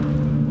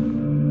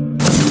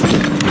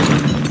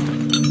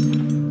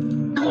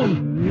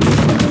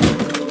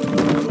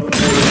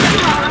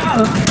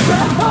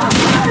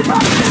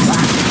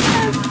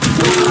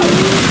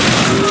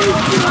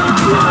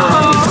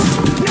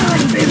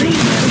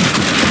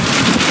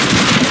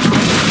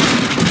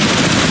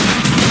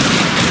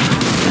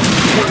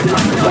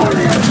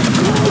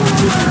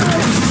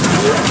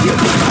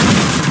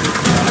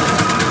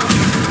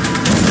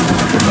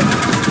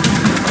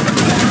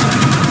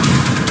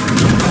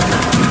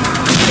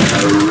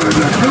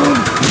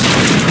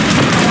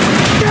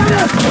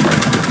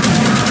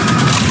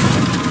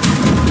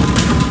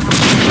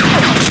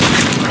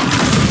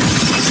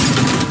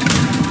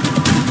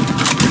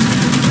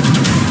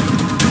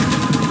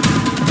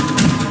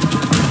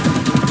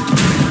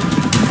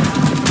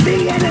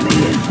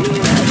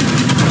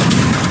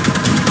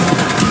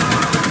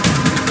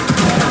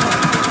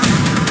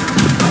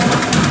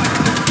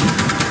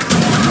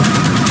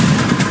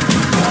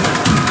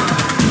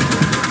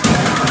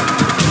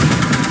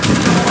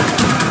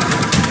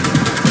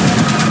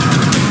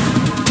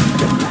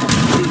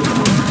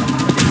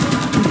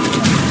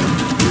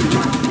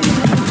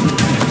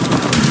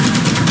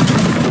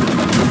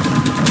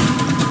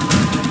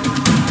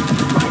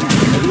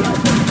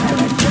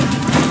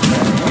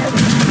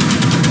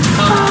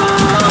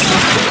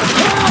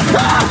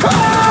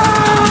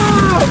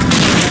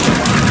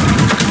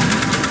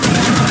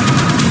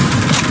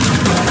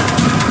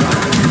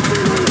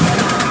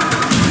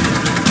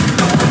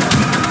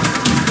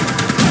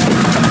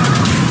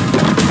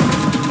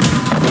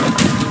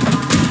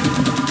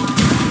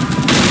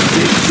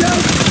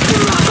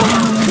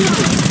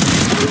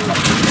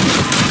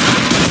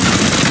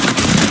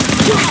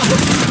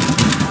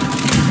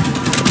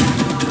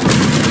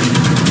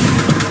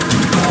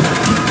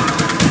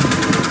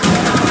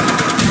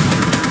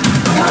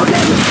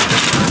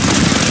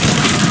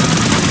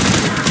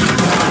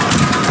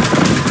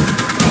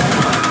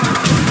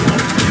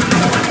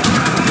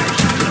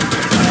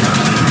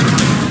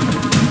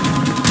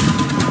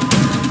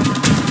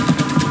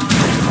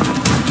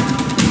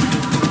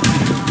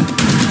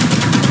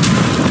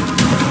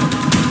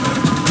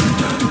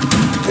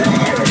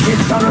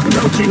 Are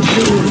approaching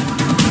soon.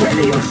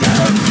 Ready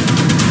yourselves.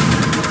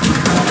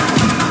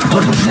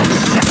 Hold on,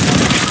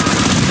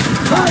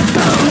 I've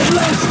found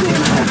less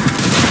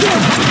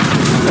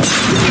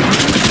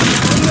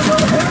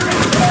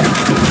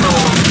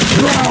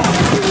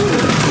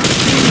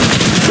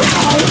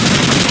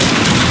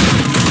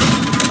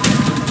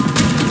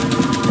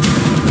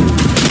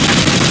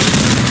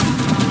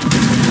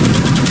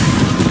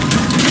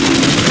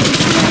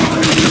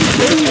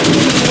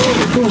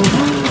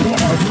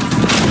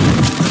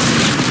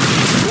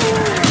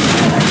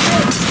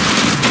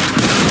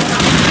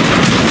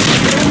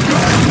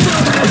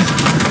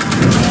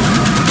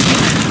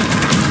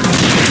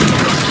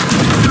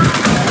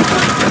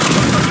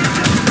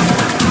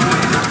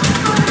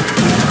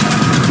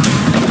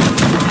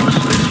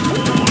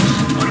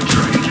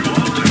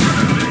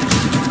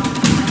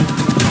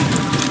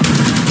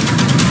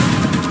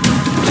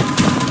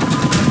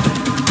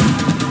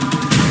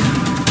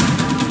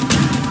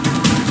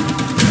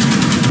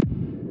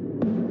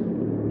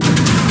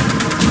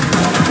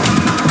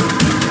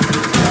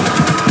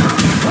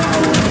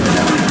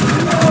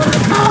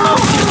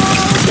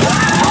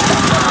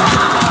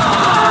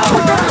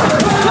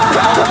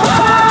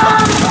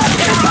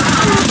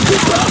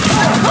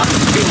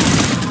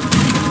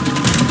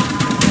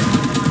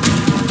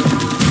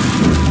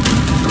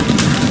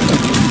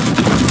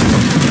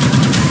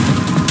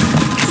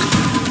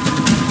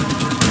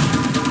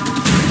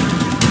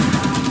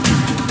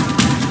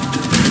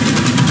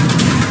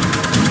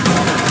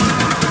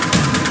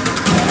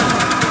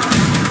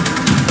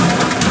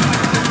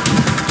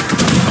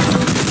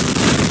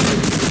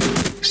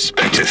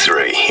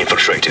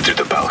Infiltrated through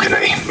the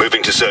balcony,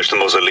 moving to search the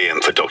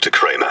mausoleum for Dr.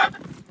 Kramer.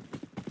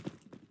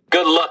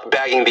 Good luck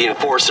bagging the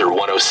Enforcer,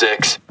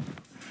 106.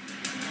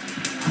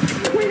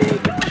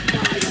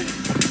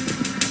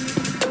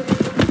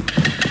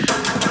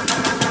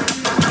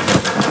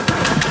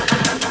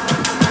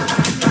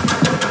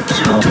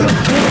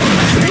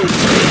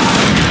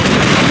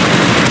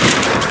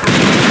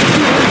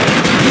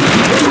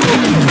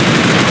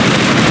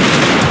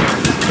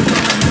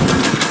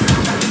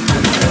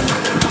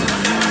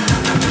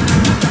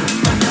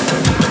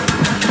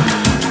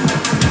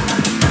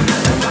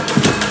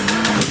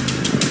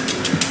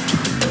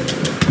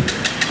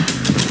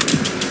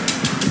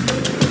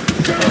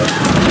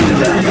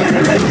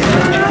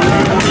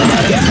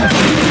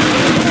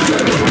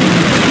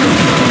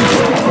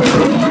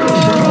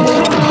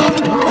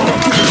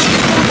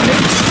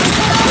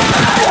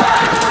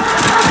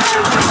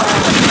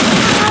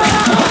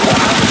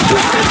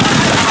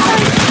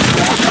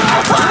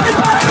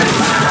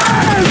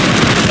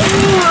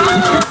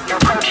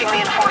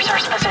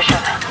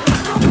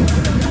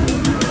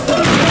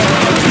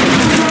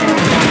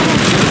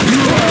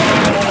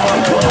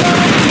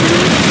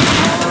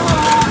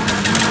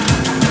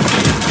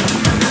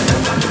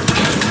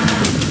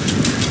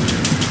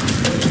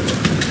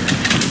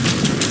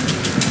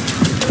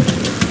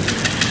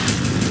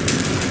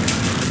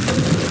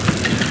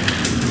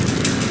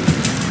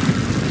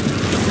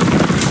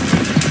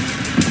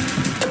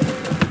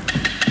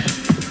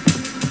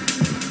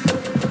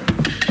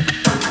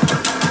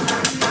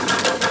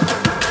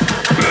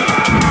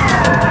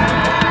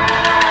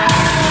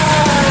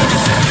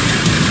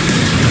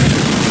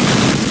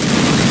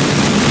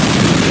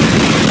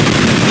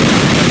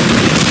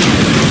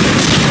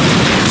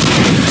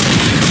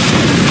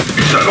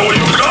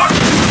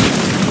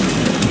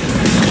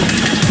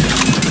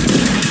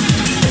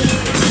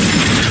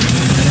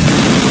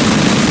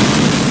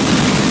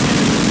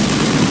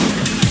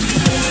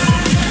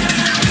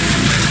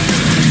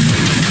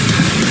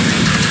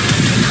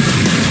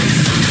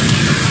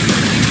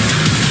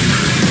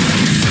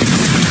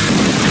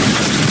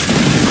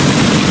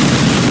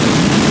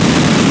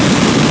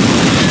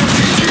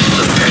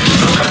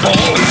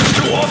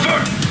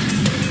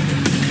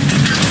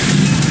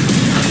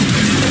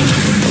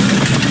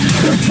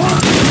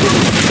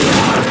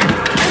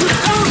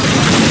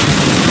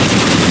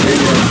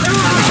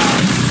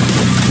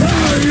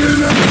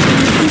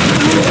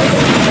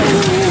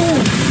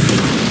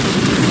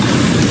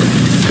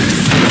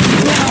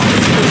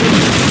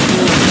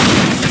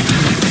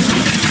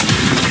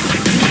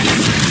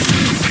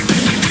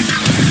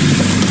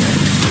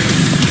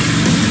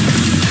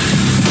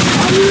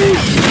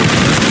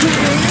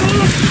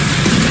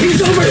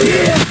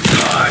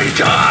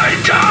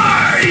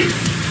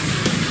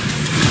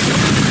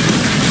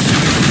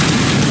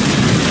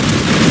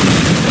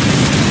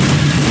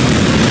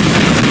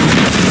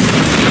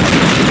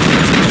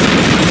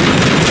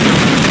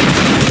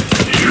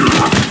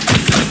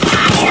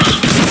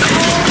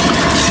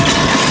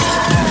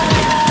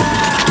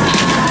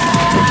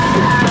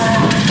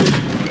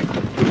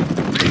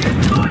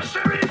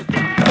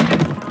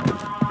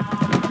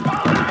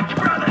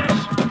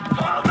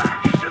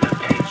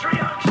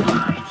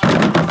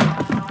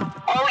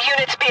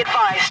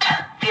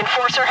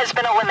 Enforcer has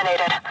been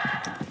eliminated.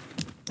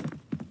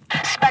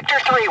 Spectre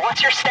 3,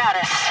 what's your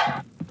status?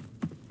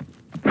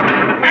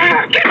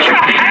 Get your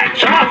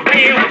hands off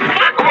me, you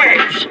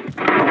fuckwits!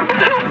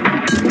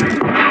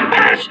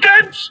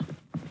 Bastards!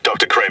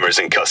 Dr. Kramer's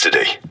in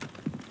custody.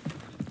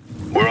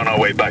 We're on our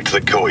way back to the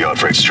courtyard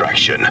for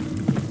extraction.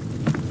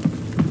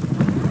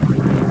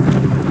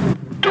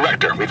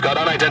 Director, we've got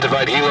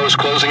unidentified helos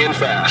closing in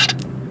fast.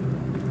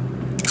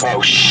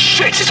 Oh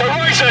shit, it's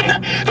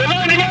Horizon! They're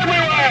landing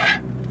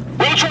everywhere!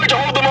 We'll try to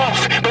hold them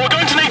off, but we're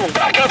going to need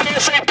backup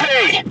ASAP!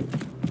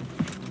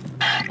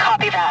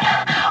 Copy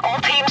that. All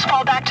teams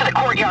fall back to the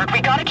courtyard.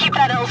 We gotta keep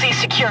that LZ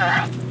secure.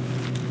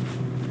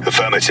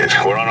 Affirmative,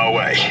 we're on our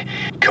way.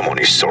 Come on,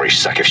 you sorry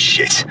sack of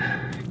shit.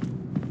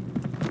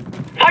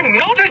 I'm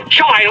not a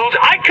child.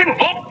 I can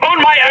walk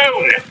on my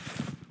own.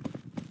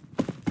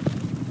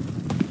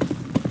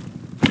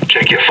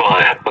 Check your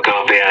fire. I've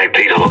got a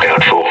VIP to look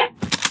out for.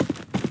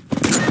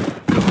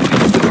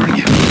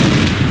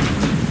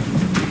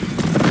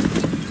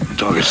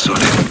 Target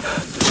spotted.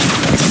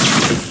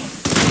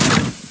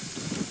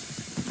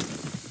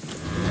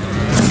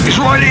 He's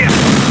right here.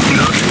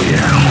 Look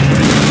here.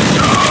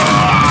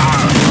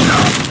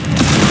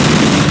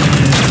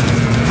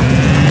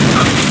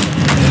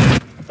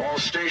 All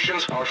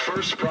stations, our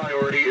first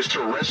priority is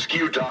to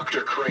rescue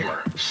Dr.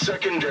 Kramer.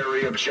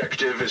 Secondary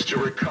objective is to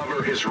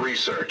recover his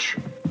research.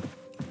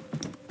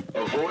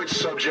 Avoid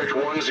Subject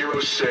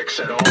 106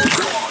 at all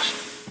costs.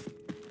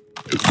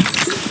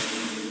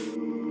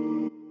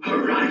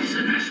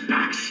 Horizon has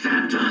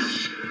backstabbed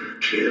us.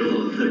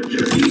 Kill the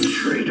dirty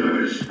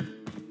traitors.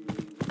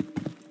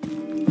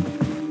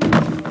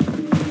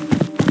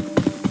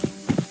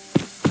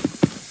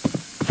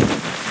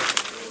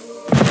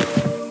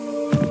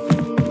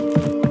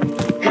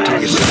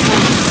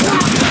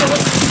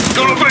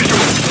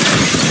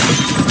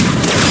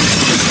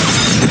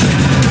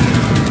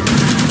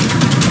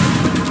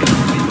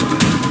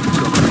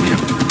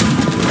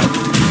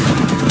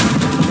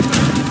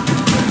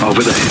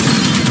 Over there.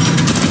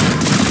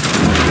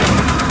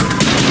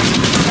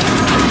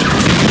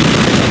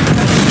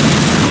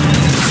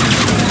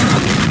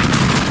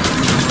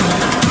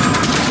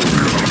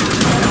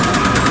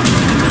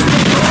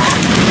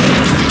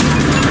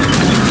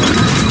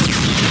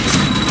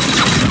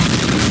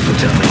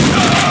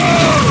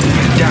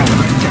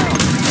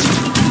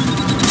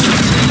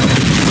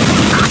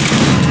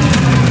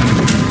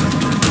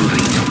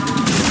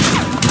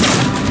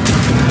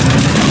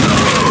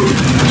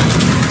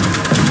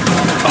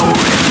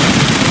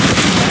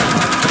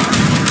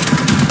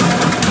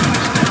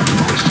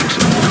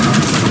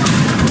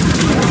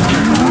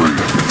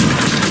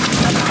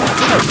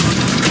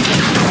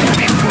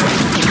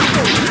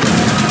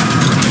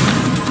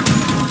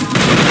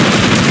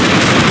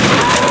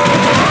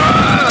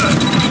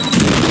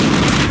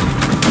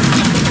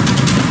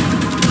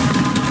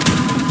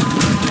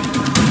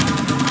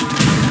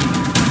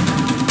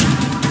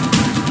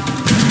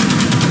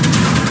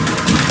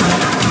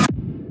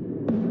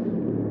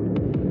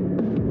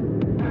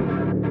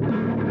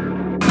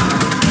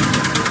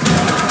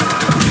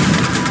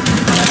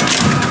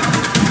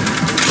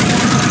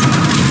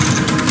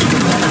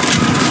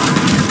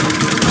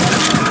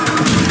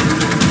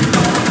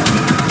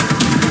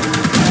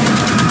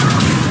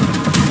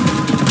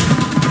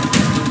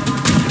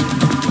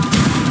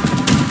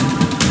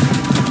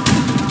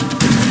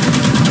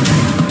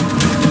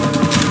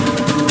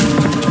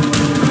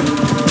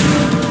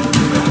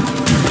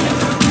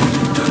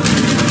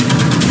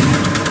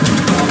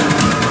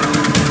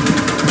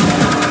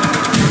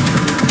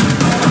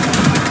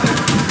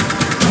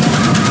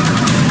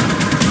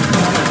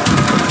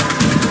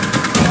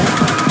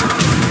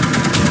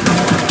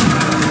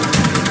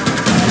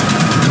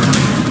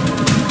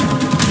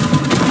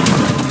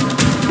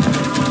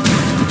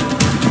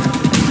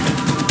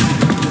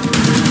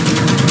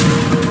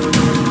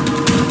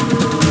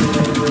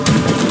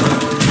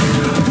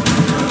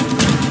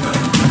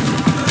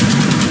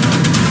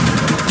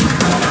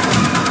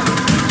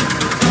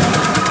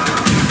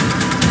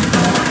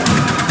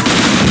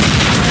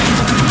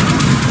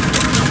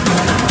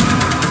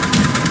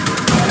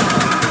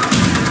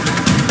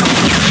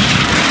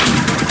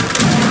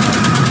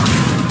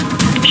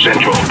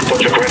 Central,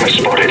 Dr. Kramer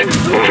spotted.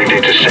 Moving to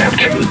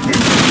intercept.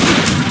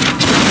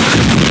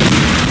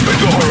 We've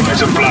got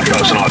Horizon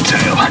Blackouts on our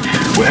tail.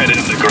 We're headed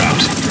to the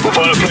ground. We'll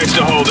find a place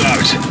to hold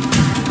out.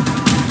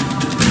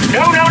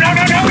 No,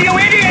 you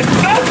idiot!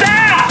 Not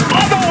there!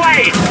 Other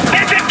way!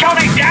 There's it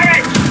coming, damn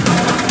it!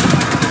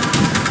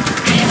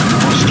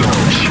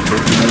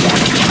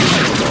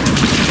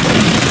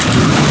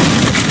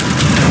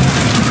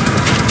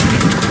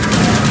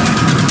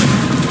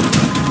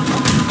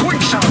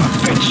 Quick, son of a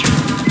bitch!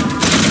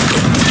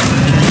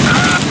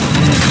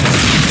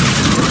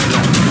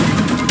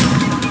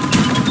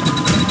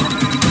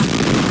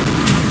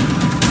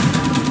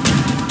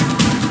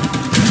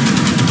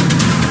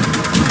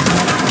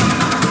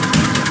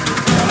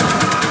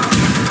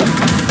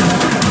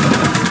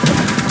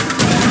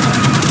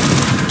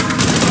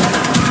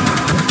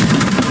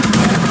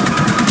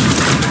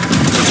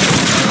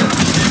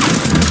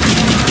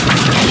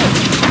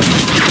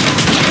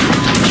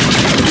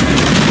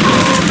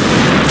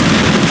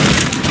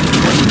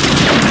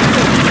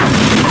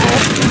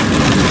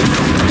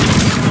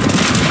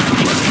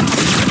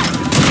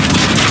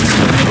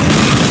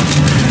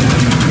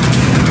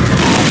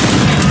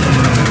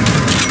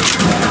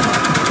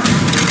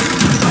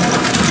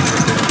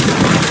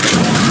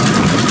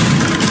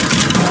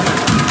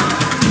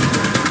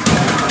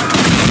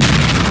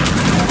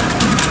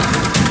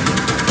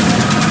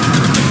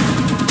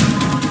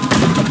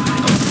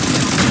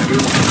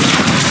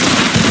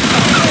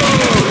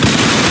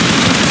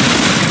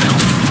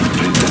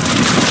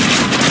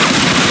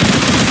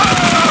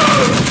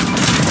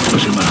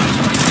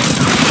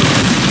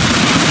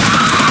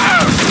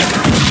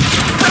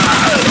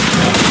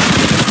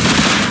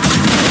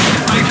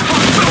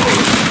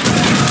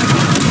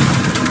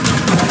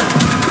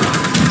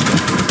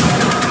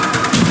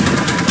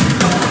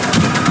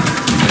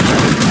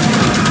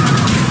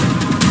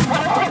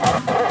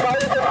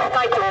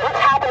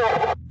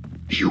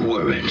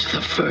 weren't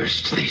the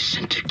first they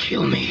sent to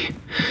kill me.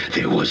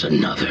 There was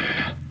another.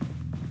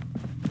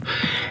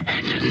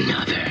 And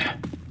another.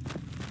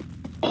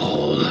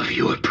 All of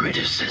your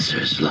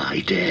predecessors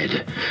lie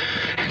dead,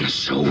 and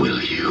so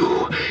will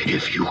you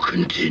if you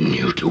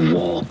continue to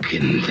walk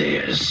in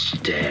their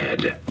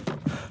stead.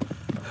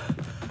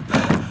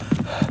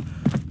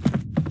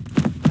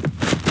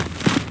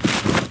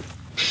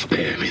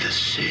 Spare me the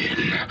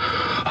sin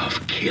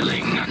of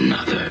killing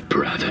another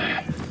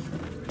brother.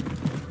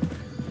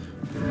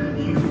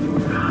 You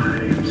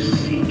arrived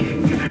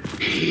seeking.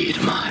 Heed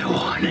my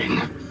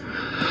warning.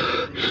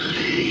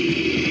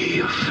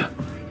 Leave.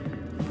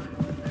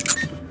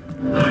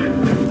 I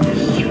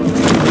witnessed you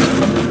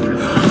from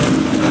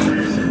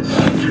peasants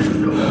to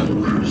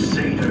noble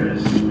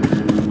crusaders.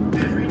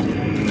 Every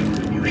day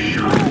you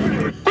shot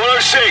your...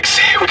 106,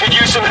 we could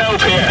use some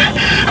help here.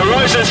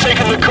 Horizon's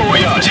taken the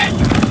courtyard.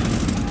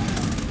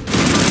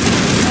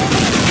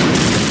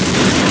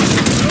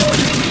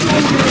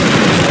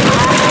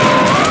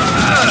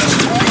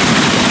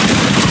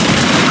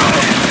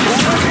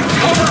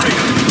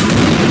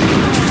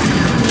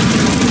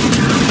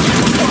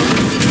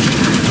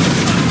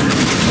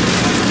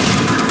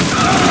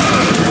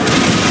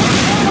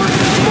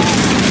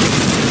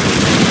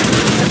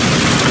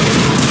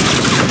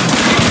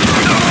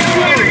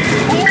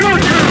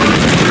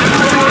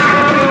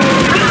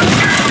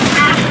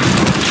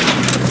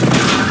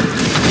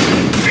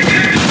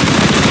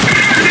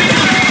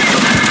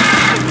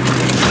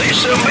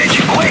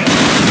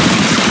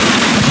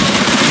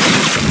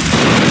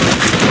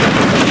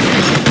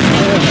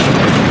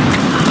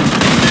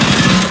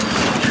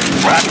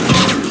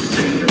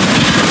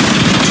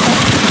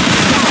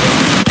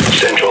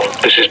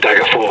 This is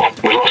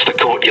ddr4. We lost the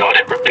courtyard.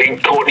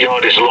 Repeat,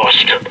 courtyard is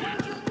lost.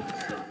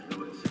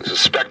 This is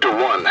Spectre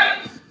 1.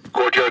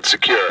 Courtyard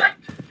secure.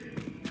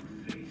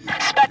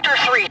 Spectre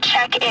 3,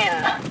 check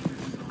in.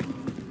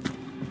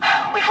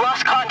 We've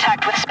lost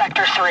contact with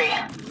Spectre 3.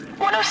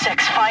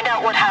 106, find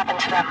out what happened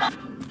to them.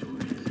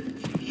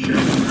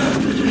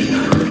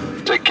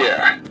 Take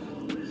care.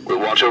 We'll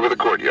watch over the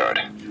courtyard.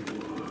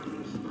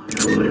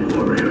 Holy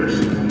warriors,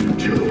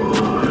 to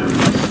arms.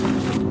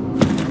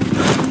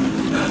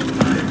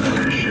 My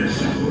precious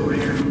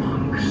warrior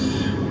monks,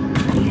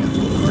 you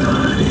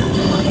arrived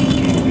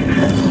seeking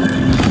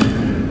answers.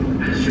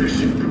 As your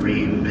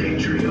supreme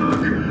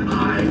patriarch,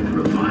 I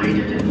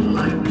provided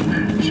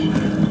enlightenment.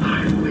 I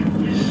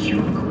witnessed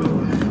your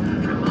growth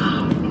from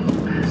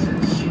humble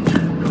peasants into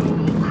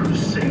noble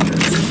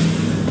crusaders.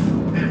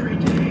 Every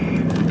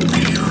day, you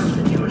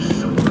sharpen your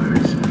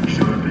swords,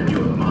 sharpen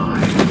your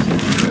minds,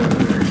 and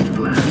purge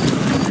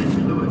blasphemous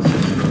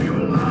influences from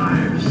your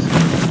lives.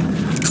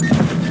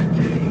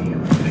 Today, you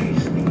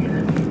face the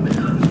enemy with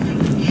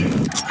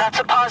unflinching. That's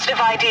a positive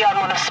ID on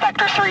one of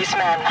Spectre 3's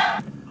men.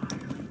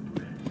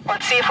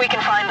 Let's see if we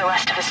can find the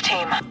rest of his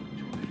team.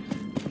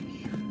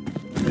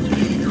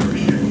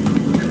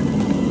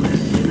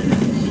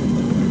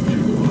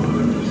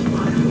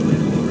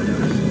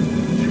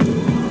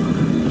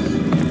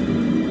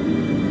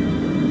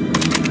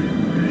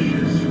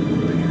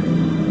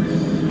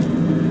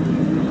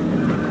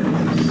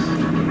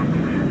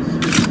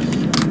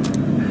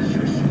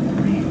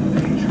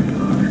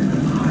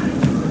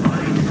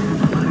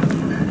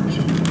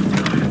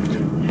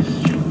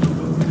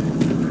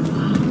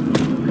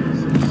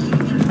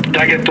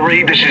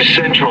 ddr3, this is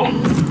Central.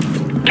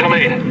 Come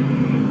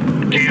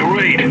in. Do you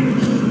read?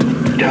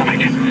 Damn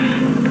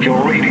it.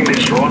 You're reading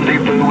this,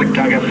 rendezvous with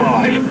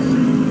ddr5.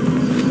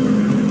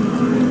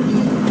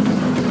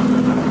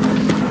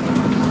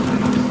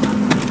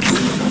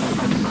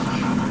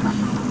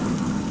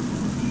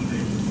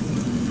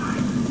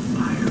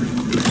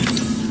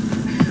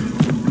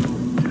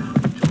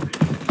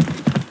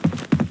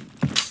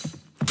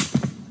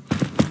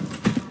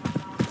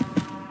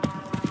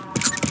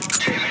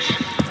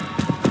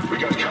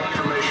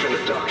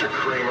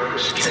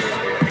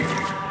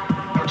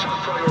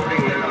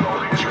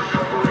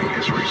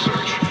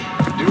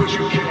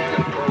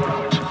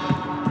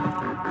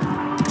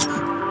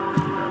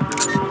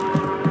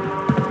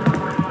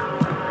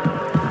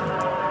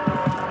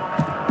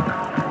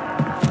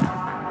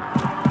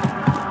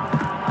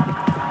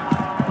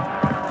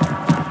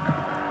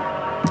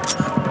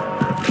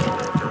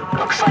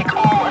 Looks like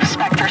all of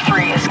Spectre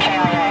 3 is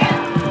KIA.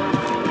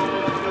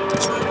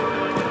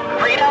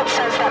 Readout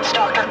says that's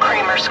Dr.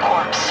 Kramer's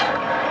corpse.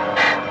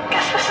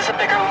 Guess this is a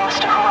bigger loss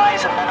to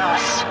Horizon than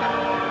us.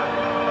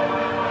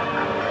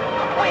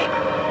 Wait.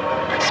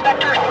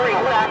 Spectre 3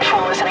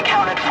 actual isn't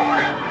accounted for.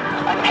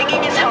 I'm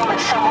pinging his helmet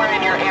somewhere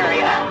in your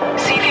area.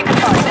 See if you can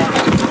find him.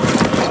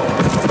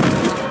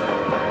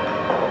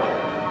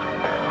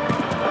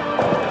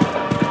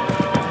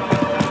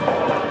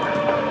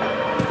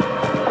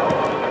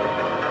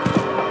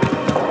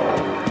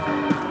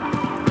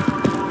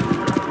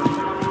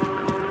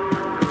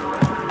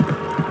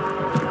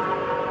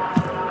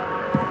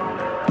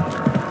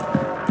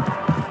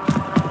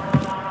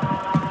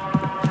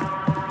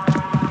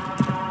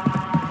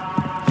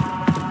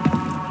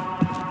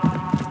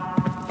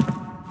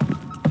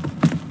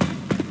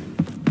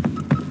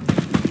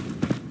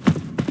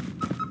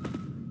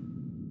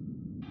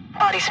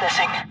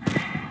 missing.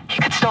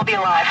 He could still be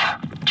alive.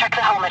 Check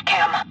the helmet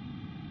cam.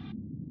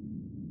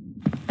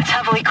 It's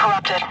heavily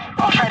corrupted.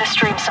 I'll try to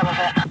stream some of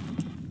it.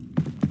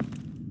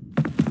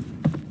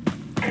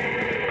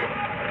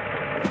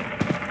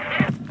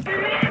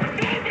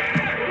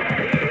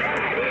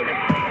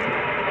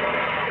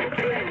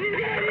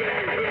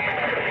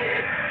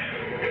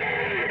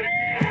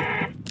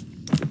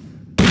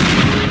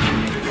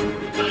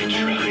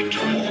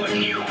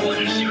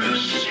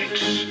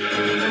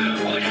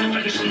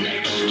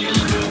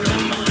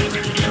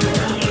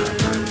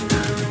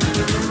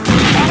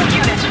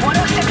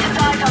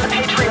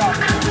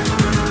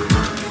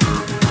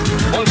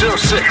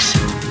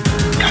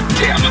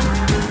 Goddamn.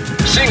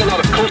 Seeing a lot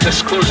of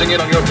cultists closing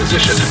in on your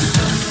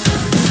position.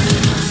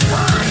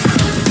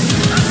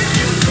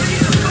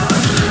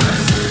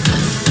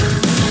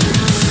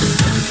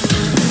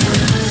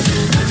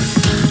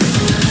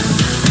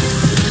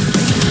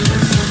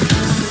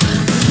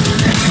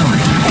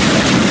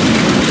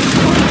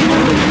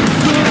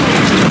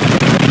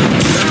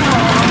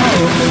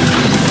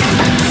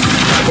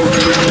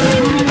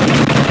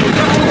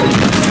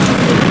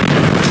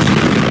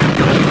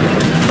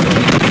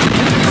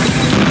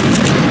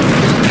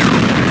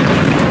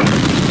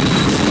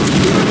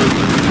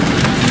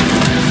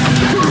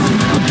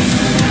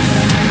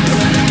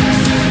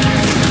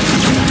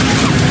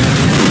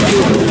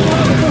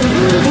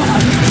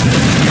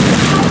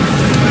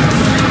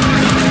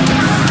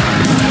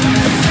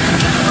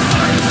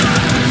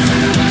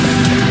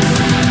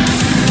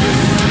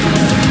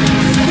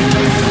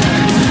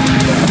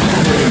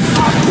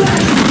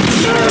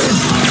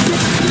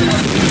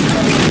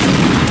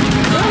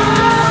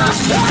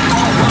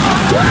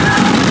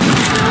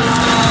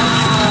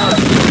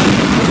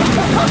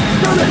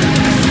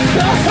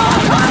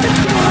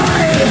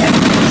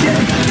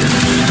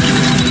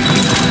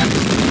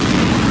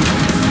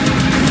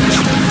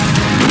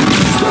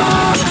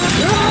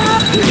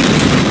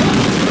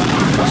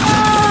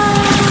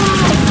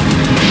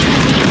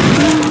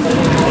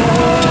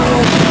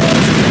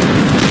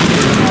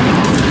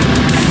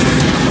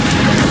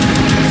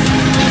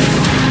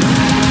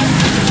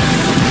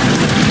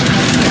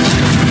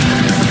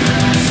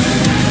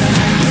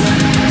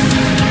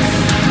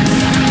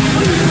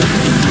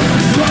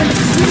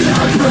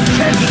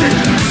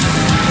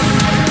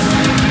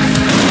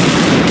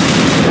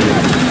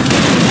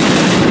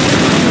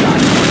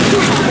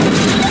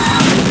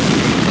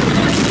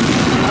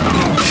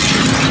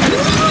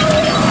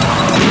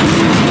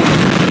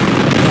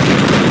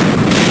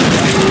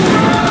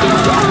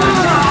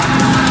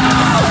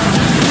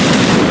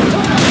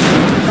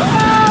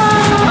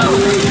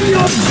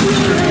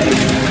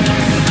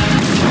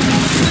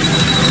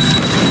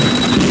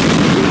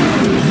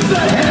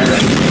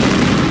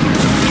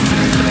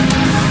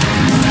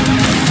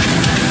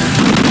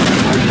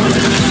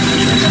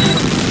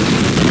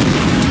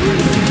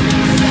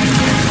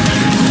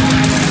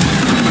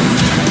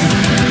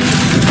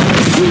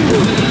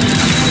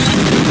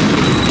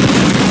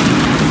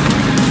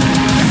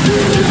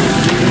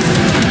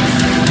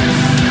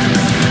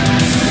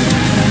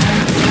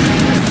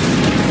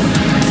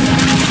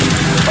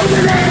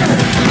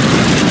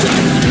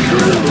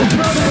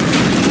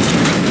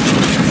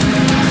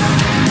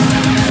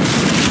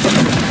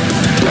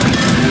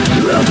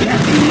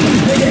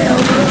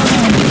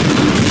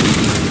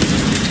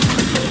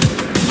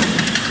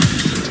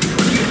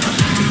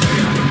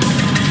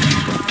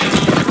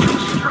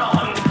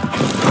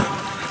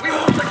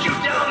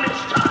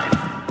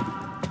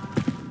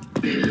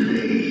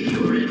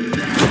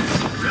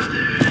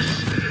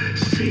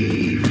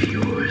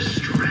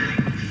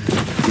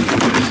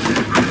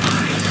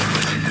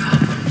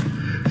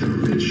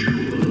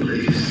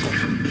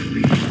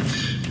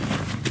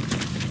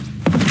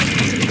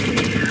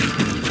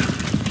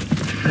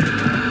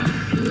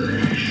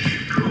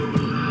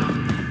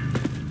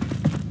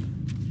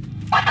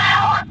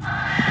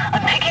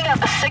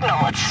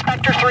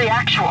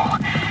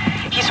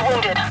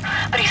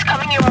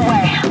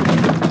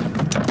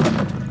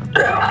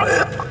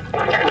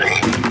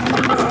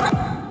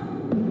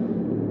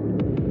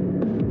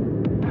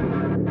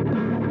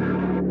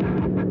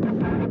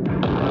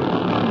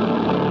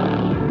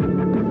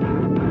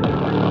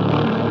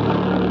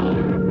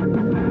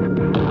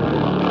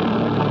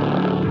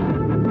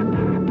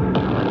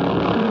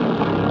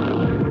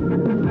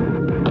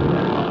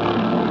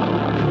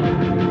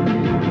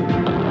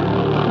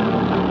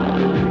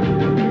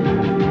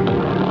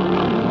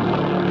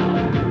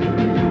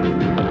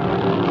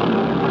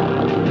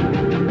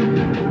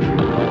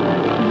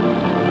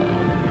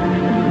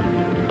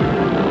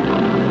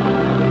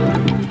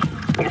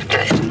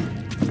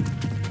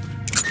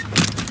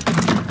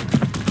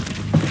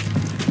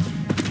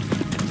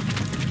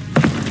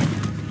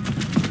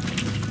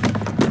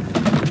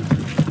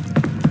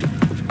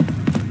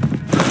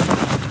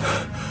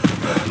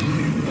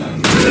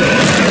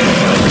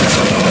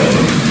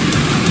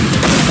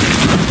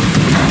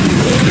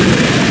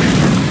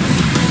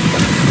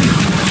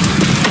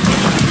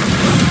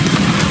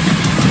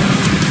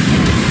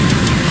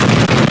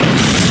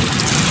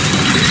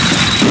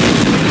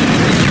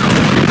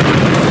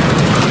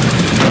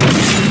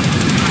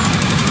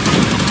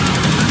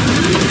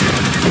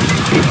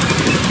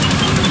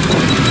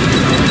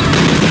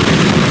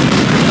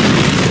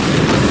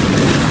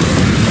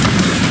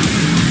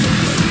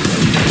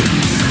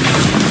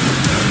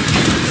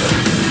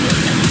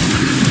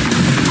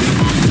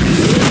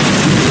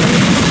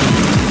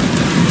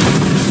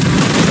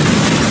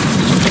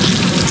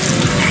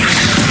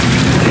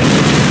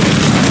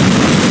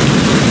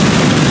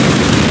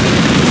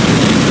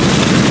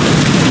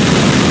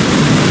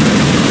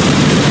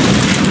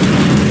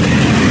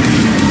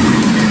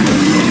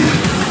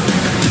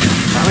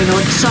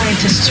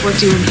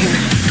 else we're doing here.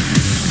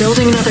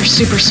 Building another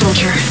super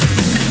soldier.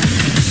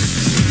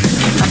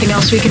 Nothing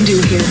else we can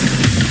do here.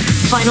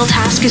 Final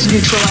task is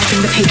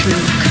neutralizing the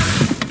Patriarch.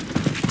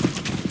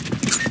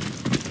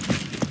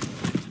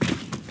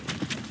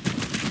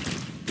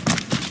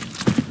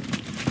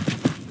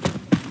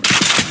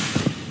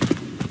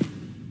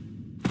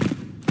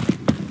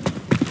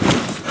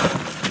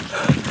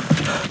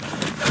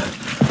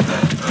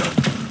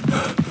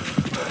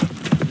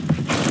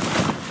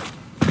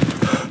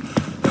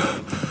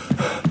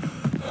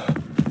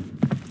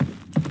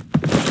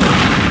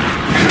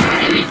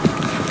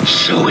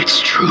 So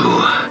it's true.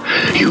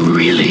 You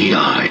really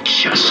are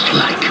just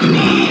like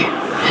me.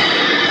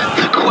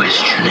 The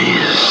question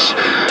is,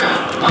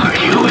 are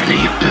you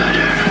any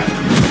better?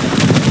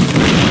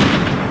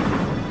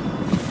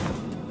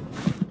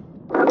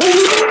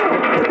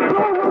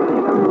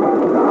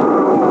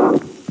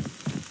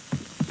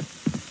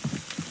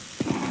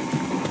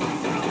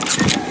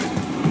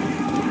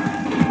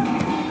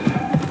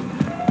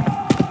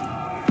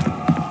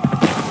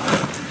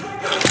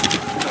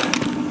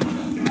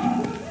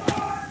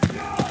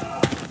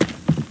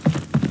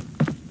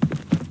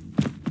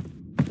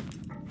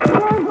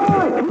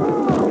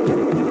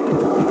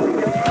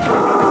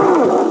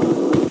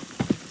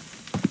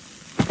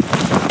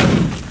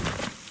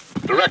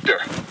 Director,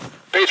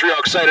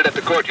 Patriarch sighted at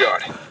the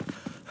courtyard.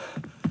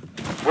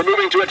 We're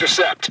moving to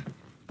intercept.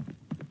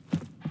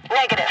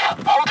 Negative.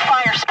 Hold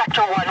fire,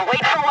 Spectre 1.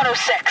 Wait for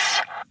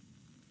 106.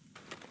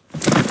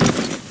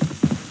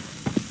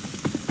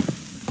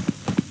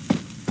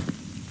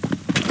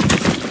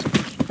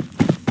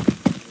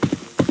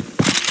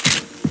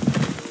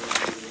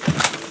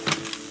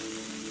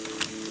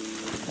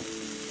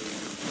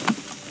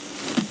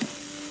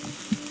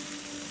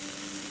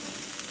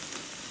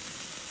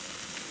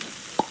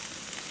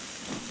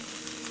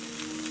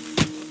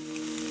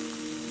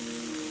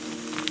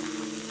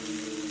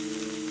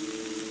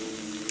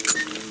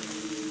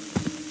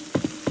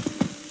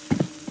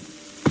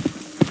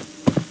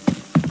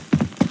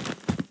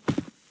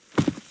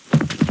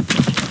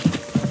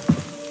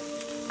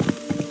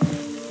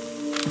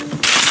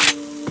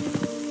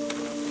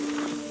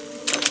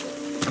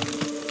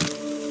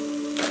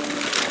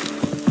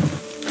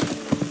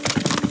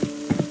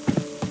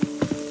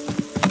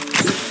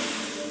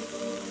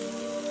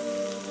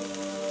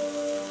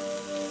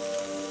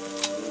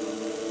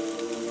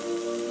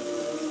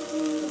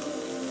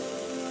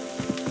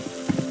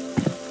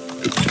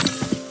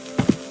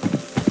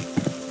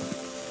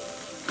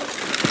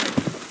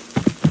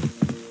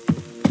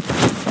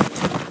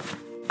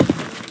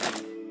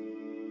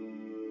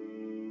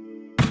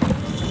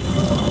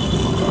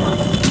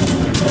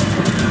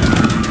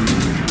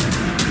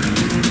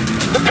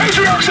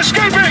 Patriarch's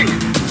escaping!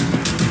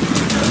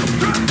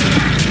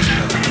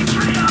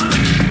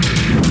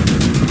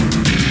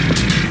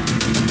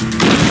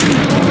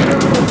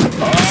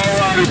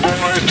 Alrighty,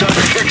 boys, time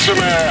to kick some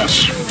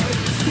ass.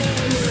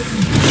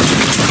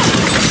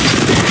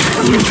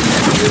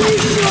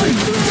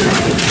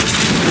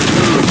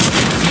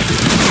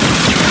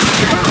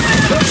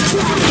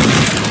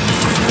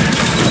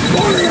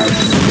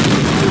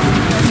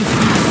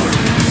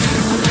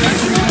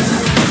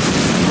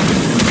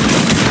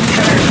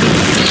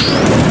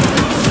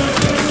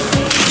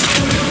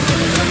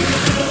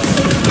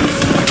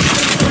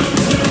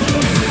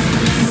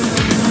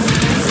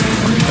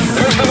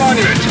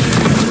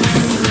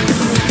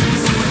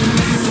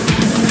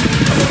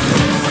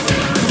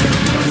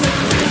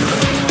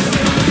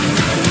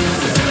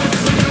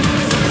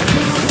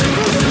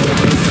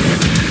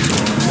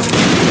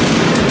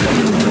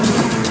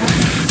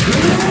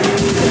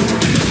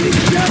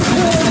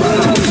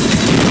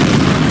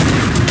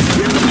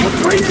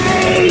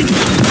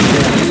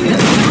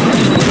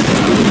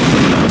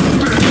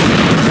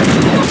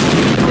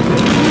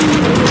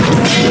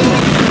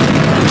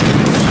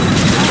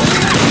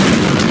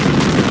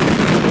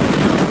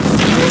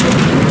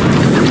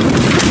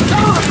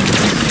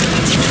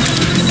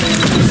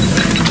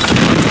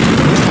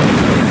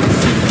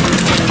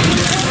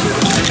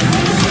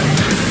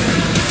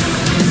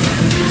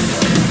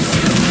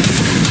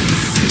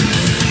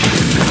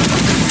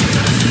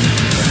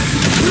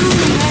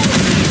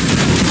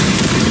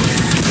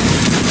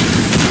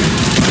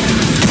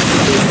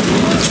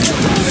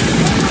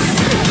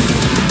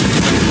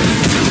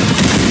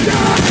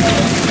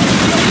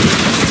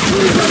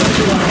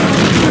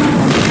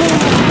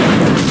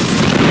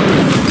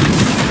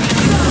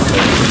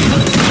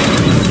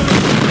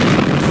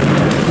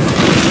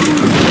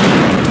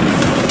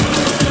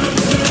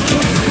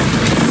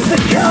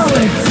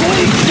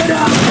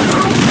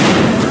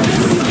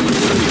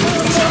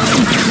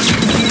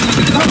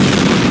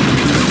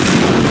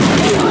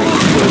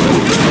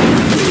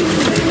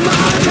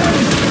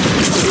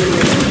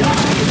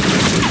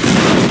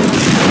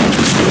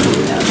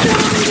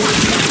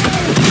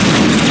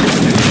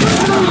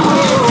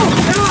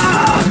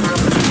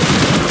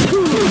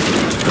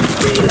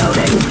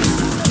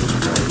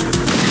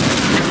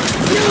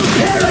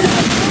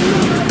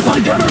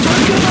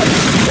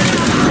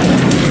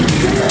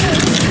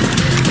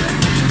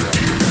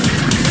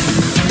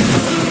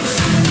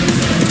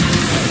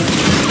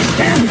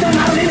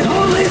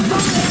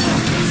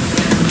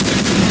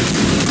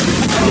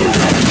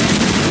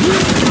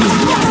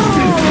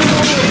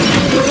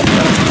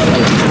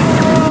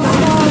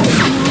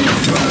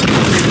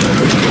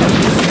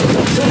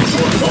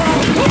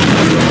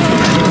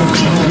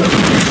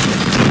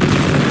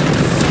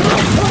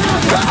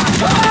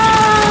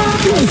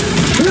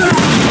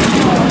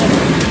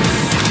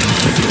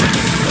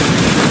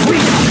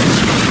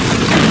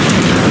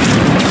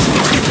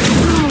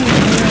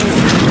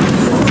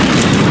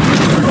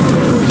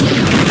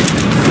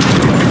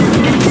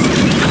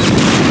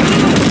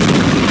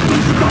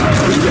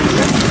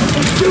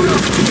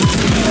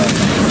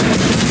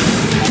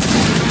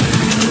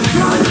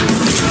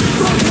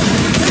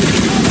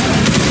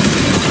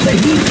 They're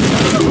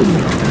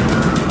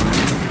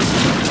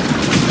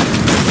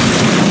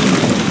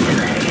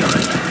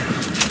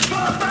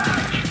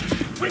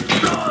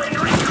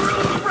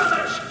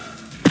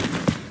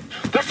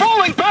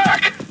falling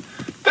back!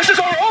 This is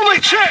our only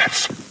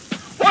chance!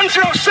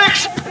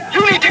 106,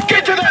 you need to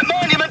get to that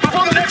monument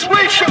before the next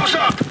wave shows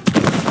up!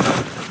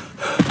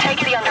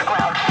 Take the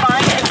underground.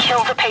 Find and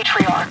kill the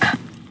Patriarch.